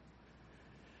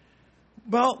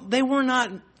 Well, they were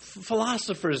not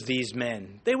philosophers, these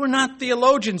men. They were not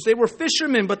theologians. They were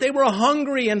fishermen, but they were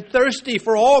hungry and thirsty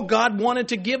for all God wanted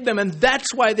to give them. And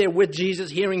that's why they're with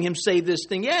Jesus, hearing him say this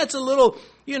thing. Yeah, it's a little,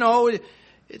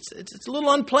 it's a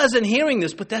little unpleasant hearing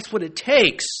this, but that's what it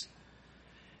takes.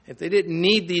 If they didn't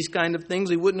need these kind of things,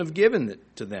 he wouldn't have given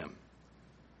it to them.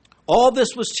 All this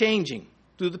was changing.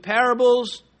 Through the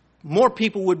parables, more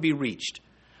people would be reached.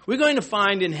 We're going to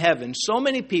find in heaven so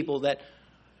many people that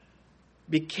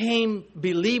became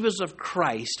believers of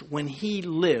Christ when he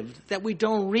lived that we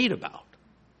don't read about.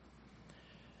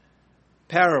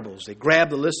 Parables, they grab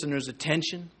the listener's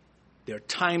attention. They're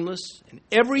timeless. In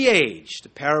every age, the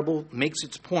parable makes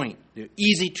its point. They're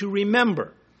easy to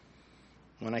remember.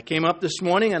 When I came up this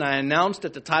morning and I announced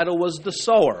that the title was The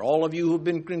Sower, all of you who've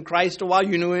been in Christ a while,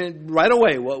 you knew right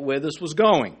away where this was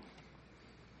going.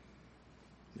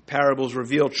 The parables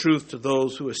reveal truth to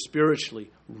those who are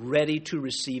spiritually ready to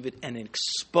receive it and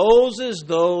exposes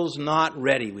those not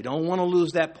ready. We don't want to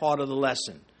lose that part of the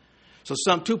lesson. So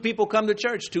two people come to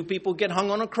church, two people get hung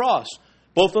on a cross.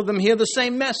 Both of them hear the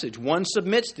same message. One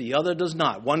submits, the other does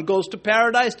not. One goes to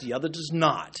paradise, the other does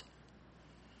not.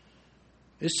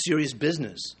 It's serious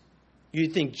business. You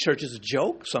think church is a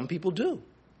joke? Some people do.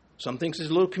 Some think it's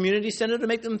a little community center to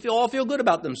make them all feel good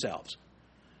about themselves.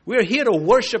 We're here to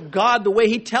worship God the way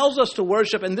he tells us to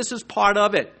worship, and this is part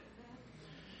of it.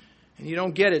 And you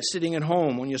don't get it sitting at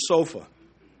home on your sofa.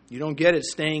 You don't get it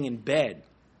staying in bed.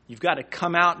 You've got to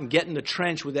come out and get in the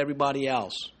trench with everybody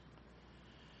else.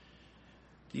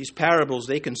 These parables,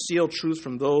 they conceal truth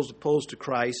from those opposed to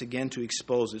Christ, again, to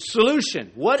expose it.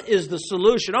 Solution. What is the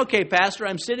solution? Okay, Pastor,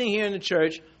 I'm sitting here in the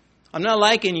church. I'm not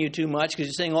liking you too much because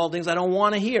you're saying all things I don't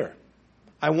want to hear.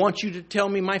 I want you to tell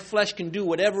me my flesh can do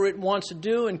whatever it wants to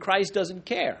do and Christ doesn't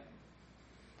care.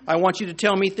 I want you to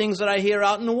tell me things that I hear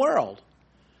out in the world.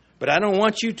 But I don't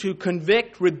want you to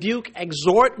convict, rebuke,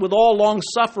 exhort with all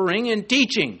long-suffering and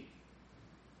teaching.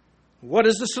 What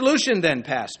is the solution then,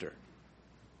 Pastor?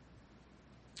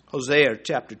 Hosea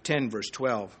chapter 10, verse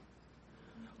 12.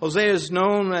 Hosea is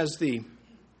known as the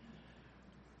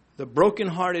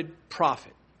broken-hearted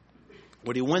prophet.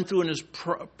 What he went through in his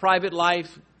private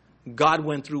life, God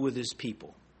went through with his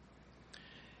people.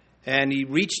 And he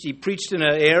preached in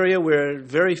an area where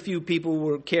very few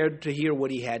people cared to hear what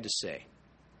he had to say.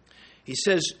 He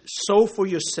says, sow for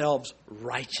yourselves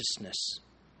righteousness.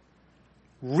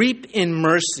 Reap in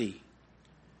mercy.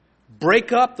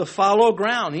 Break up the fallow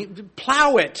ground.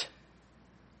 Plow it.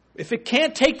 If it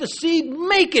can't take the seed,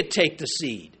 make it take the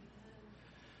seed.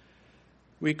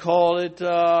 We call it,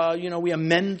 we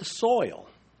amend the soil.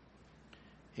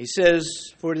 He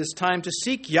says, for it is time to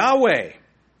seek Yahweh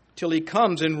till he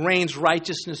comes and rains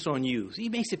righteousness on you. He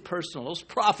makes it personal. Those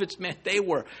prophets, man, they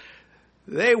were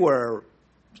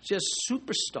just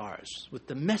superstars with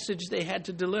the message they had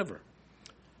to deliver.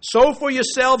 Sow for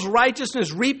yourselves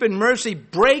righteousness, reap in mercy,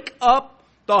 break up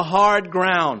the hard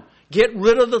ground, get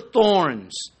rid of the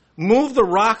thorns, move the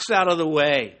rocks out of the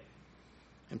way,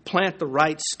 and plant the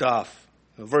right stuff.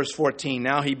 Verse 14,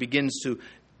 now he begins to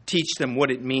teach them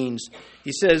what it means.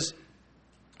 He says,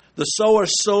 the sower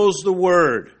sows the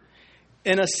word.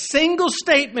 In a single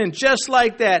statement, just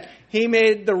like that, he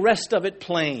made the rest of it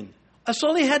plain. That's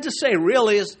all he had to say,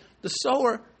 really, is the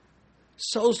sower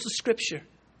sows the scripture.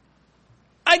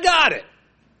 I got it.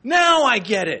 Now I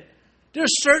get it.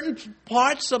 There's certain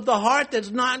parts of the heart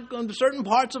certain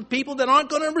parts of people that aren't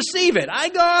going to receive it. I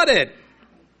got it.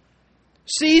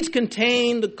 Seeds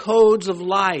contain the codes of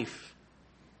life.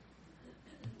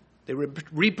 They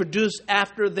reproduce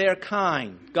after their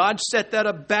kind. God set that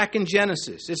up back in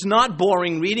Genesis. It's not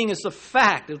boring reading. It's a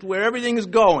fact. It's where everything is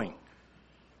going.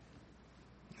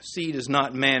 Seed is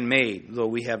not man-made, though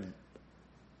we have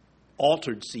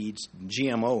altered seeds,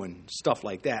 GMO and stuff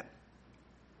like that.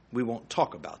 We won't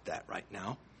talk about that right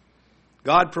now.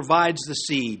 God provides the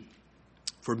seed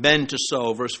for men to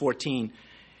sow, verse 14.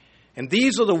 And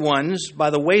these are the ones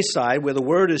by the wayside where the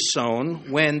word is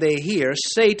sown. When they hear,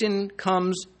 Satan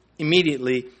comes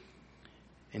immediately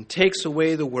and takes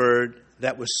away the word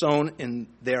that was sown in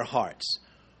their hearts.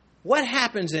 What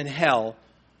happens in hell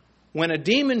when a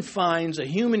demon finds a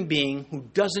human being who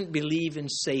doesn't believe in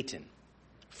Satan?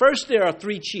 First, there are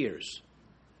 3 cheers.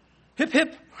 Hip,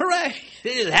 hip, hooray.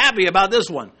 He's happy about this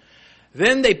one.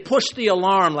 Then they push the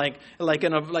alarm like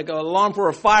an alarm for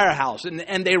a firehouse,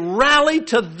 and they rally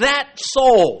to that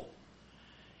soul.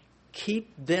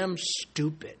 Keep them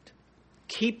stupid.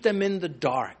 Keep them in the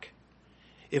dark.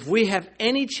 If we have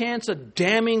any chance of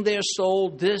damning their soul,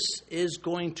 this is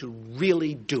going to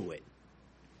really do it.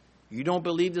 You don't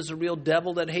believe there's a real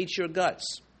devil that hates your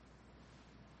guts?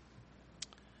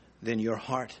 Then your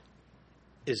heart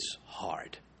is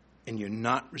hard, and you're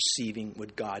not receiving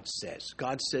what God says.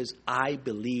 God says, I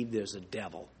believe there's a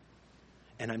devil,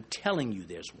 and I'm telling you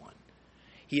there's one.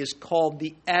 He is called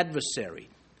the adversary,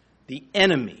 the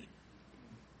enemy.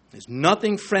 There's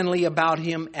nothing friendly about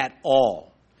him at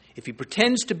all. If he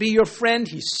pretends to be your friend,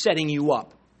 he's setting you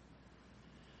up.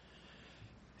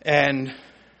 And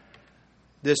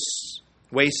this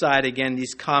wayside, again,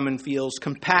 these common fields,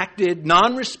 compacted,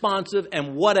 non-responsive,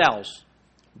 and what else?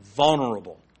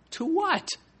 Vulnerable. To what?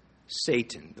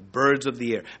 Satan, the birds of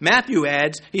the air. Matthew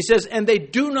adds, he says, and they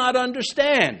do not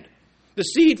understand. The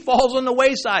seed falls on the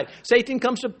wayside. Satan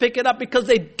comes to pick it up because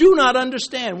they do not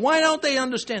understand. Why don't they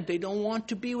understand? They don't want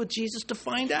to be with Jesus to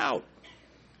find out.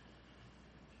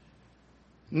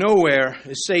 Nowhere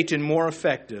is Satan more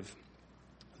effective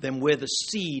than where the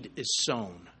seed is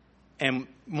sown. And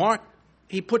Mark,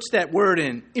 he puts that word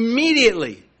in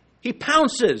immediately. He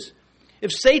pounces.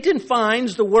 If Satan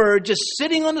finds the word just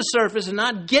sitting on the surface and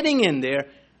not getting in there,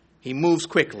 he moves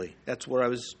quickly. That's what I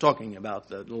was talking about.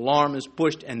 The alarm is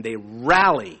pushed and they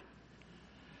rally.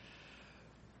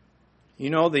 You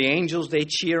know, the angels, they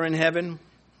cheer in heaven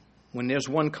when there's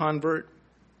one convert.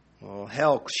 Well,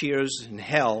 hell cheers in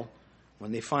hell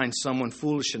when they find someone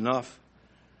foolish enough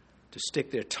to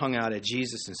stick their tongue out at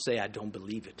Jesus and say, I don't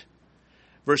believe it.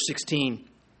 Verse 16,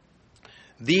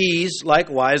 these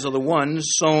likewise are the ones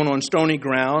sown on stony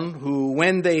ground, who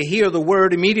when they hear the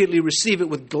word immediately receive it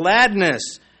with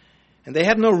gladness, and they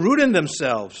have no root in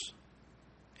themselves,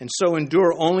 and so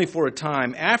endure only for a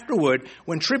time. Afterward,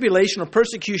 when tribulation or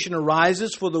persecution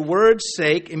arises for the word's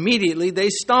sake, immediately they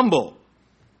stumble.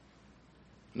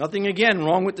 Nothing again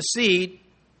wrong with the seed.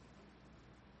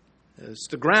 It's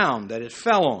the ground that it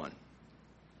fell on.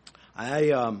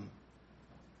 I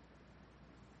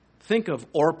think of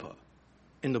Orpah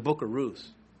in the book of Ruth.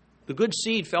 The good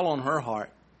seed fell on her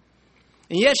heart.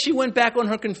 And yet she went back on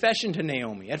her confession to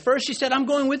Naomi. At first she said, I'm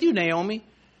going with you, Naomi.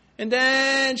 And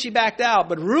then she backed out.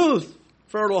 But Ruth,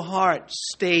 fertile heart,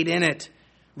 stayed in it.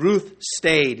 Ruth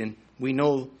stayed, and we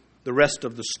know the rest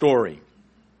of the story.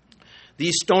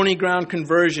 These stony ground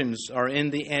conversions are in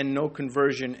the end no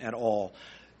conversion at all.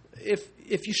 If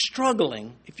you're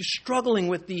struggling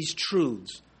with these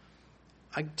truths,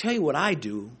 I tell you what I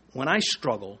do when I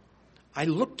struggle. I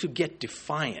look to get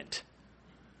defiant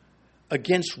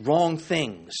against wrong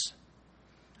things.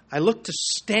 I look to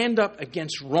stand up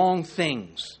against wrong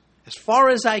things as far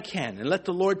as I can and let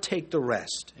the Lord take the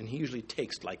rest. And He usually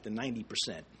takes like the 90%.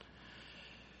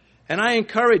 And I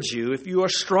encourage you, if you are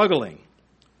struggling,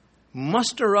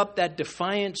 muster up that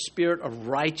defiant spirit of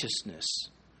righteousness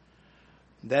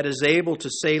that is able to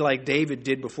say, like David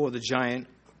did before the giant,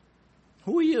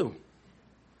 who are you?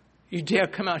 You dare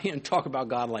come out here and talk about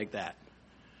God like that.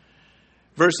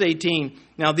 Verse 18,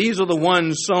 now these are the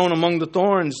ones sown among the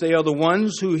thorns. They are the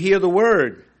ones who hear the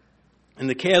word. And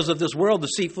the cares of this world,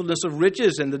 deceitfulness of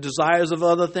riches, and the desires of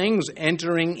other things,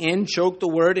 entering in, choke the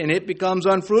word, and it becomes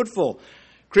unfruitful.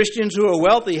 Christians who are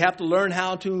wealthy have to learn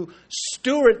how to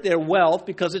steward their wealth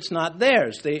because it's not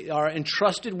theirs. They are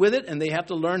entrusted with it, and they have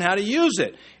to learn how to use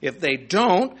it. If they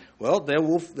don't, well, they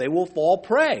will fall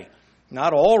prey.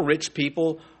 Not all rich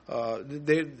people,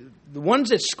 the ones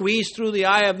that squeeze through the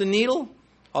eye of the needle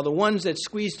are the ones that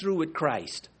squeeze through with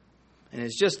Christ. And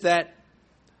it's just that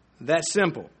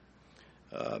simple.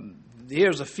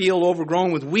 Here's a field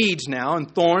overgrown with weeds now, and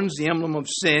thorns, the emblem of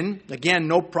sin. Again,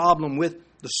 no problem with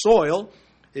the soil.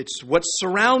 It's what's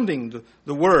surrounding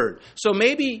the Word. So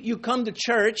maybe you come to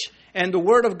church and the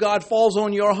Word of God falls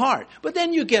on your heart. But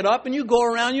then you get up and you go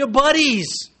around your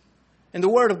buddies. And the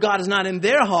Word of God is not in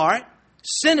their heart.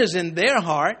 Sin is in their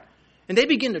heart. And they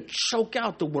begin to choke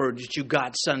out the Word that you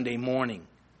got Sunday morning.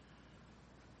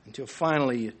 Until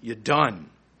finally you're done.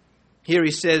 Here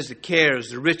he says the cares,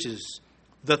 the riches,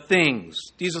 the things.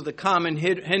 These are the common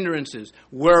hindrances.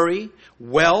 Worry,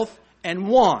 wealth, and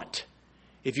want.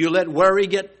 If you let worry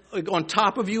get on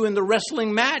top of you in the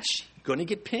wrestling match, you're going to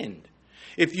get pinned.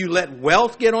 If you let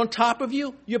wealth get on top of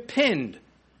you, you're pinned.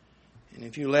 And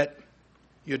if you let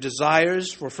your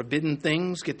desires for forbidden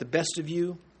things get the best of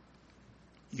you,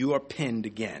 you are pinned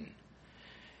again.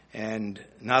 And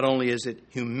not only is it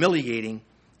humiliating,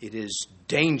 it is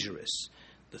dangerous.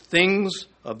 The things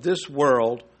of this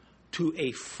world to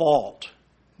a fault.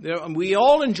 We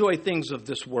all enjoy things of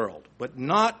this world, but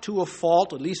not to a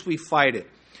fault. At least we fight it.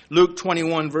 Luke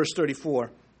 21, verse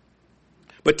 34.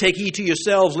 But take heed to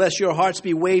yourselves, lest your hearts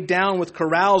be weighed down with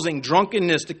carousing,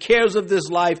 drunkenness, the cares of this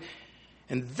life,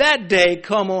 and that day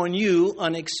come on you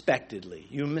unexpectedly.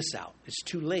 You miss out. It's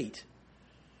too late.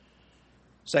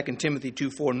 2 Timothy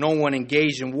 2:4, no one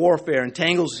engaged in warfare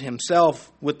entangles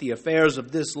himself with the affairs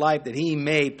of this life, that he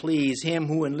may please him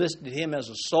who enlisted him as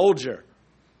a soldier.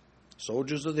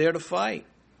 Soldiers are there to fight.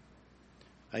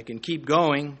 I can keep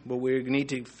going, but we need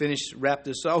to wrap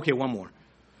this up. Okay, one more.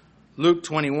 Luke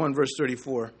 21, verse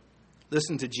 34.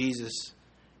 Listen to Jesus.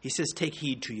 He says, take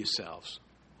heed to yourselves.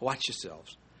 Watch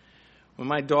yourselves. When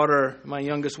my daughter, my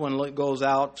youngest one, goes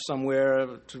out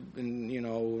somewhere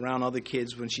around other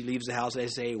kids, when she leaves the house, they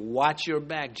say, watch your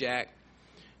back, Jack.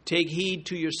 Take heed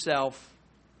to yourself.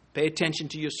 Pay attention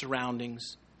to your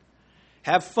surroundings.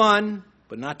 Have fun,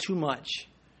 but not too much.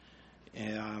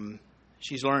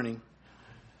 She's learning.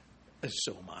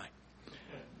 So am I.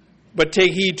 But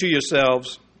take heed to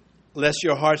yourselves, lest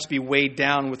your hearts be weighed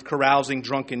down with carousing,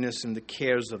 drunkenness, and the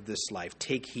cares of this life.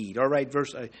 Take heed. All right,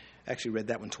 I actually read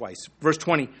that one twice. Verse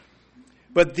 20.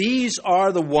 But these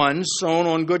are the ones sown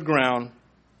on good ground,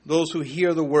 those who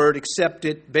hear the word, accept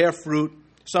it, bear fruit,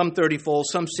 some 30-fold,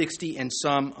 some 60, and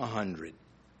some 100.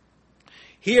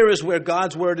 Here is where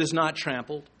God's word is not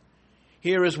trampled.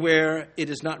 Here is where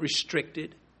it is not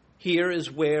restricted. Here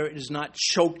is where it is not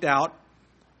choked out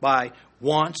by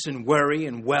wants and worry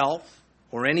and wealth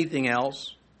or anything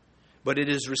else. But it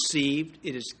is received,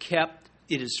 it is kept,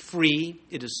 it is free,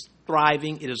 it is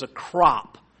thriving, it is a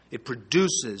crop. It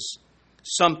produces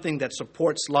something that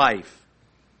supports life.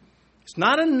 It's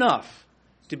not enough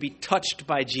to be touched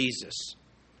by Jesus.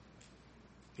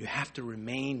 You have to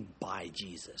remain by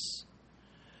Jesus.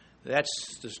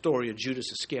 That's the story of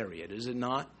Judas Iscariot, is it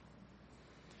not?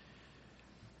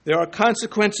 There are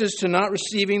consequences to not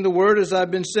receiving the word, as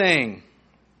I've been saying.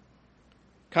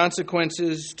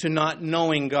 Consequences to not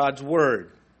knowing God's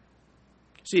word.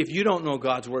 See, if you don't know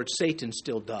God's word, Satan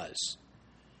still does.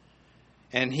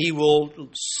 And he will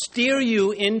steer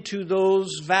you into those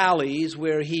valleys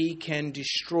where he can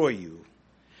destroy you.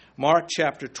 Mark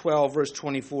chapter 12, verse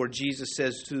 24, Jesus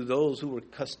says to those who were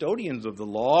custodians of the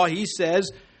law, he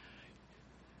says,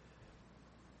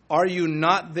 are you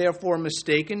not therefore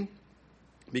mistaken,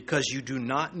 because you do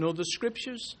not know the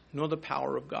Scriptures, nor the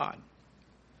power of God?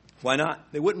 Why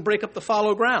not? They wouldn't break up the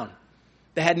fallow ground.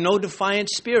 They had no defiant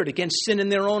spirit against sin in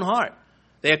their own heart.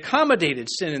 They accommodated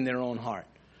sin in their own heart.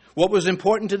 What was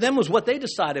important to them was what they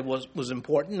decided was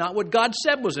important, not what God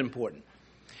said was important.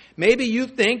 Maybe you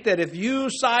think that if you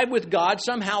side with God,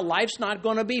 somehow life's not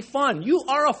going to be fun. You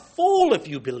are a fool if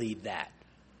you believe that.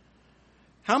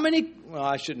 Well,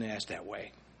 I shouldn't ask that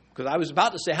way. Because I was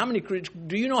about to say,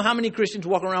 do you know how many Christians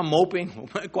walk around moping?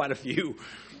 Quite a few.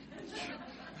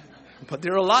 But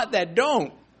there are a lot that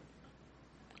don't.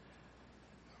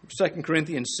 2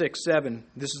 Corinthians 6:7.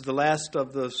 This is the last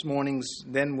of this morning's,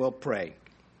 then we'll pray.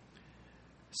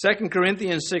 2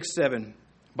 Corinthians 6:7.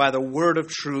 By the word of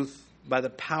truth, by the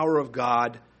power of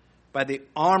God, by the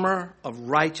armor of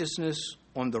righteousness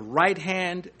on the right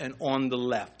hand and on the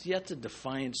left. See, that's a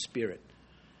defiant spirit.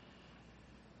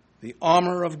 The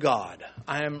armor of God.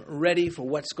 I am ready for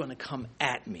what's going to come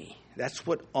at me. That's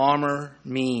what armor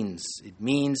means. It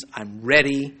means I'm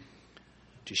ready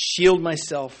to shield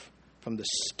myself from the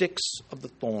sticks of the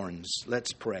thorns.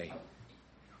 Let's pray.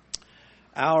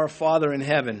 Our Father in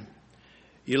heaven,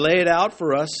 you lay it out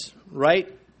for us,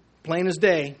 right, plain as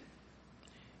day.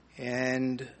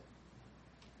 And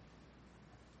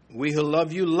we who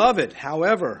love you love it.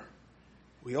 However,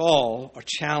 we all are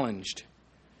challenged.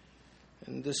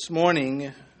 And this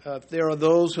morning, if there are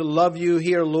those who love you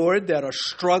here, Lord, that are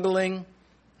struggling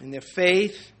in their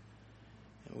faith,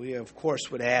 we, of course,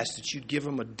 would ask that you'd give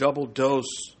them a double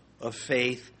dose of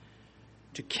faith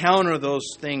to counter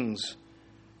those things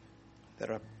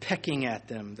that are pecking at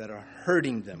them, that are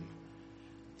hurting them,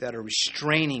 that are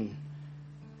restraining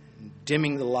and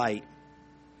dimming the light.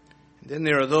 And then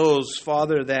there are those,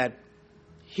 Father, that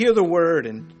hear the word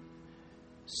and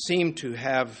seem to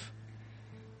have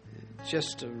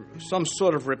just some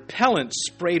sort of repellent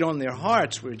sprayed on their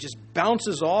hearts where it just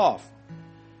bounces off.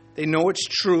 They know it's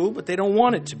true, but they don't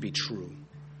want it to be true.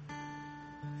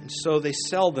 And so they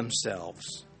sell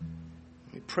themselves.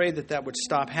 We pray that that would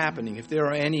stop happening. If there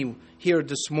are any here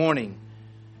this morning,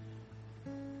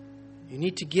 you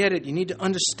need to get it. You need to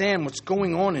understand what's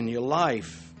going on in your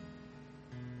life.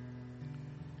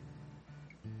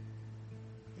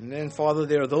 And then, Father,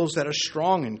 there are those that are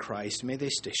strong in Christ. May they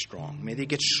stay strong. May they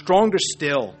get stronger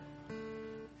still.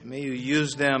 And may you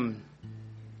use them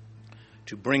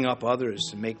to bring up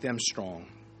others and make them strong,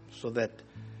 so that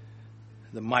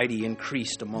the mighty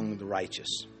increased among the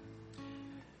righteous.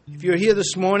 If you're here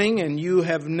this morning and you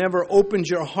have never opened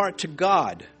your heart to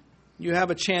God, you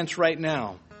have a chance right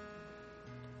now.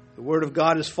 The Word of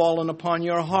God has fallen upon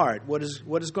your heart. What is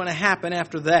going to happen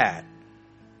after that?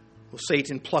 Will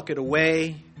Satan pluck it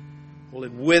away? Will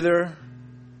it wither?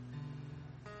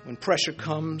 When pressure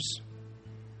comes,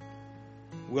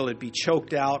 will it be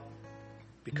choked out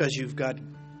because you've got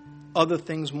other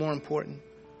things more important?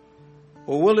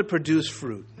 Or will it produce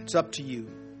fruit? It's up to you.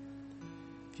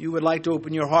 If you would like to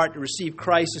open your heart to receive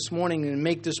Christ this morning and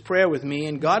make this prayer with me,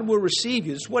 and God will receive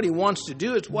you. It's what He wants to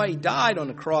do. It's why He died on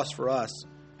the cross for us.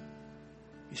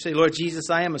 You say, Lord Jesus,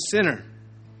 I am a sinner.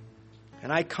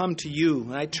 And I come to you,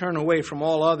 and I turn away from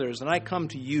all others, and I come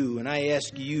to you, and I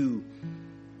ask you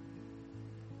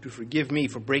to forgive me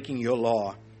for breaking your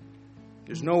law.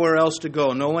 There's nowhere else to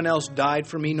go. No one else died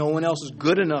for me. No one else is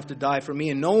good enough to die for me,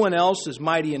 and no one else is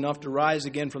mighty enough to rise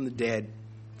again from the dead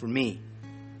for me.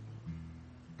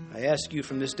 I ask you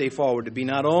from this day forward to be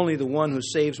not only the one who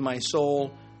saves my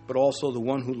soul, but also the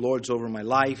one who lords over my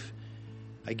life.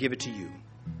 I give it to you.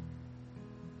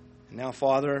 And now,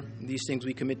 Father, these things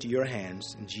we commit to your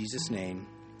hands. In Jesus' name,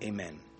 amen.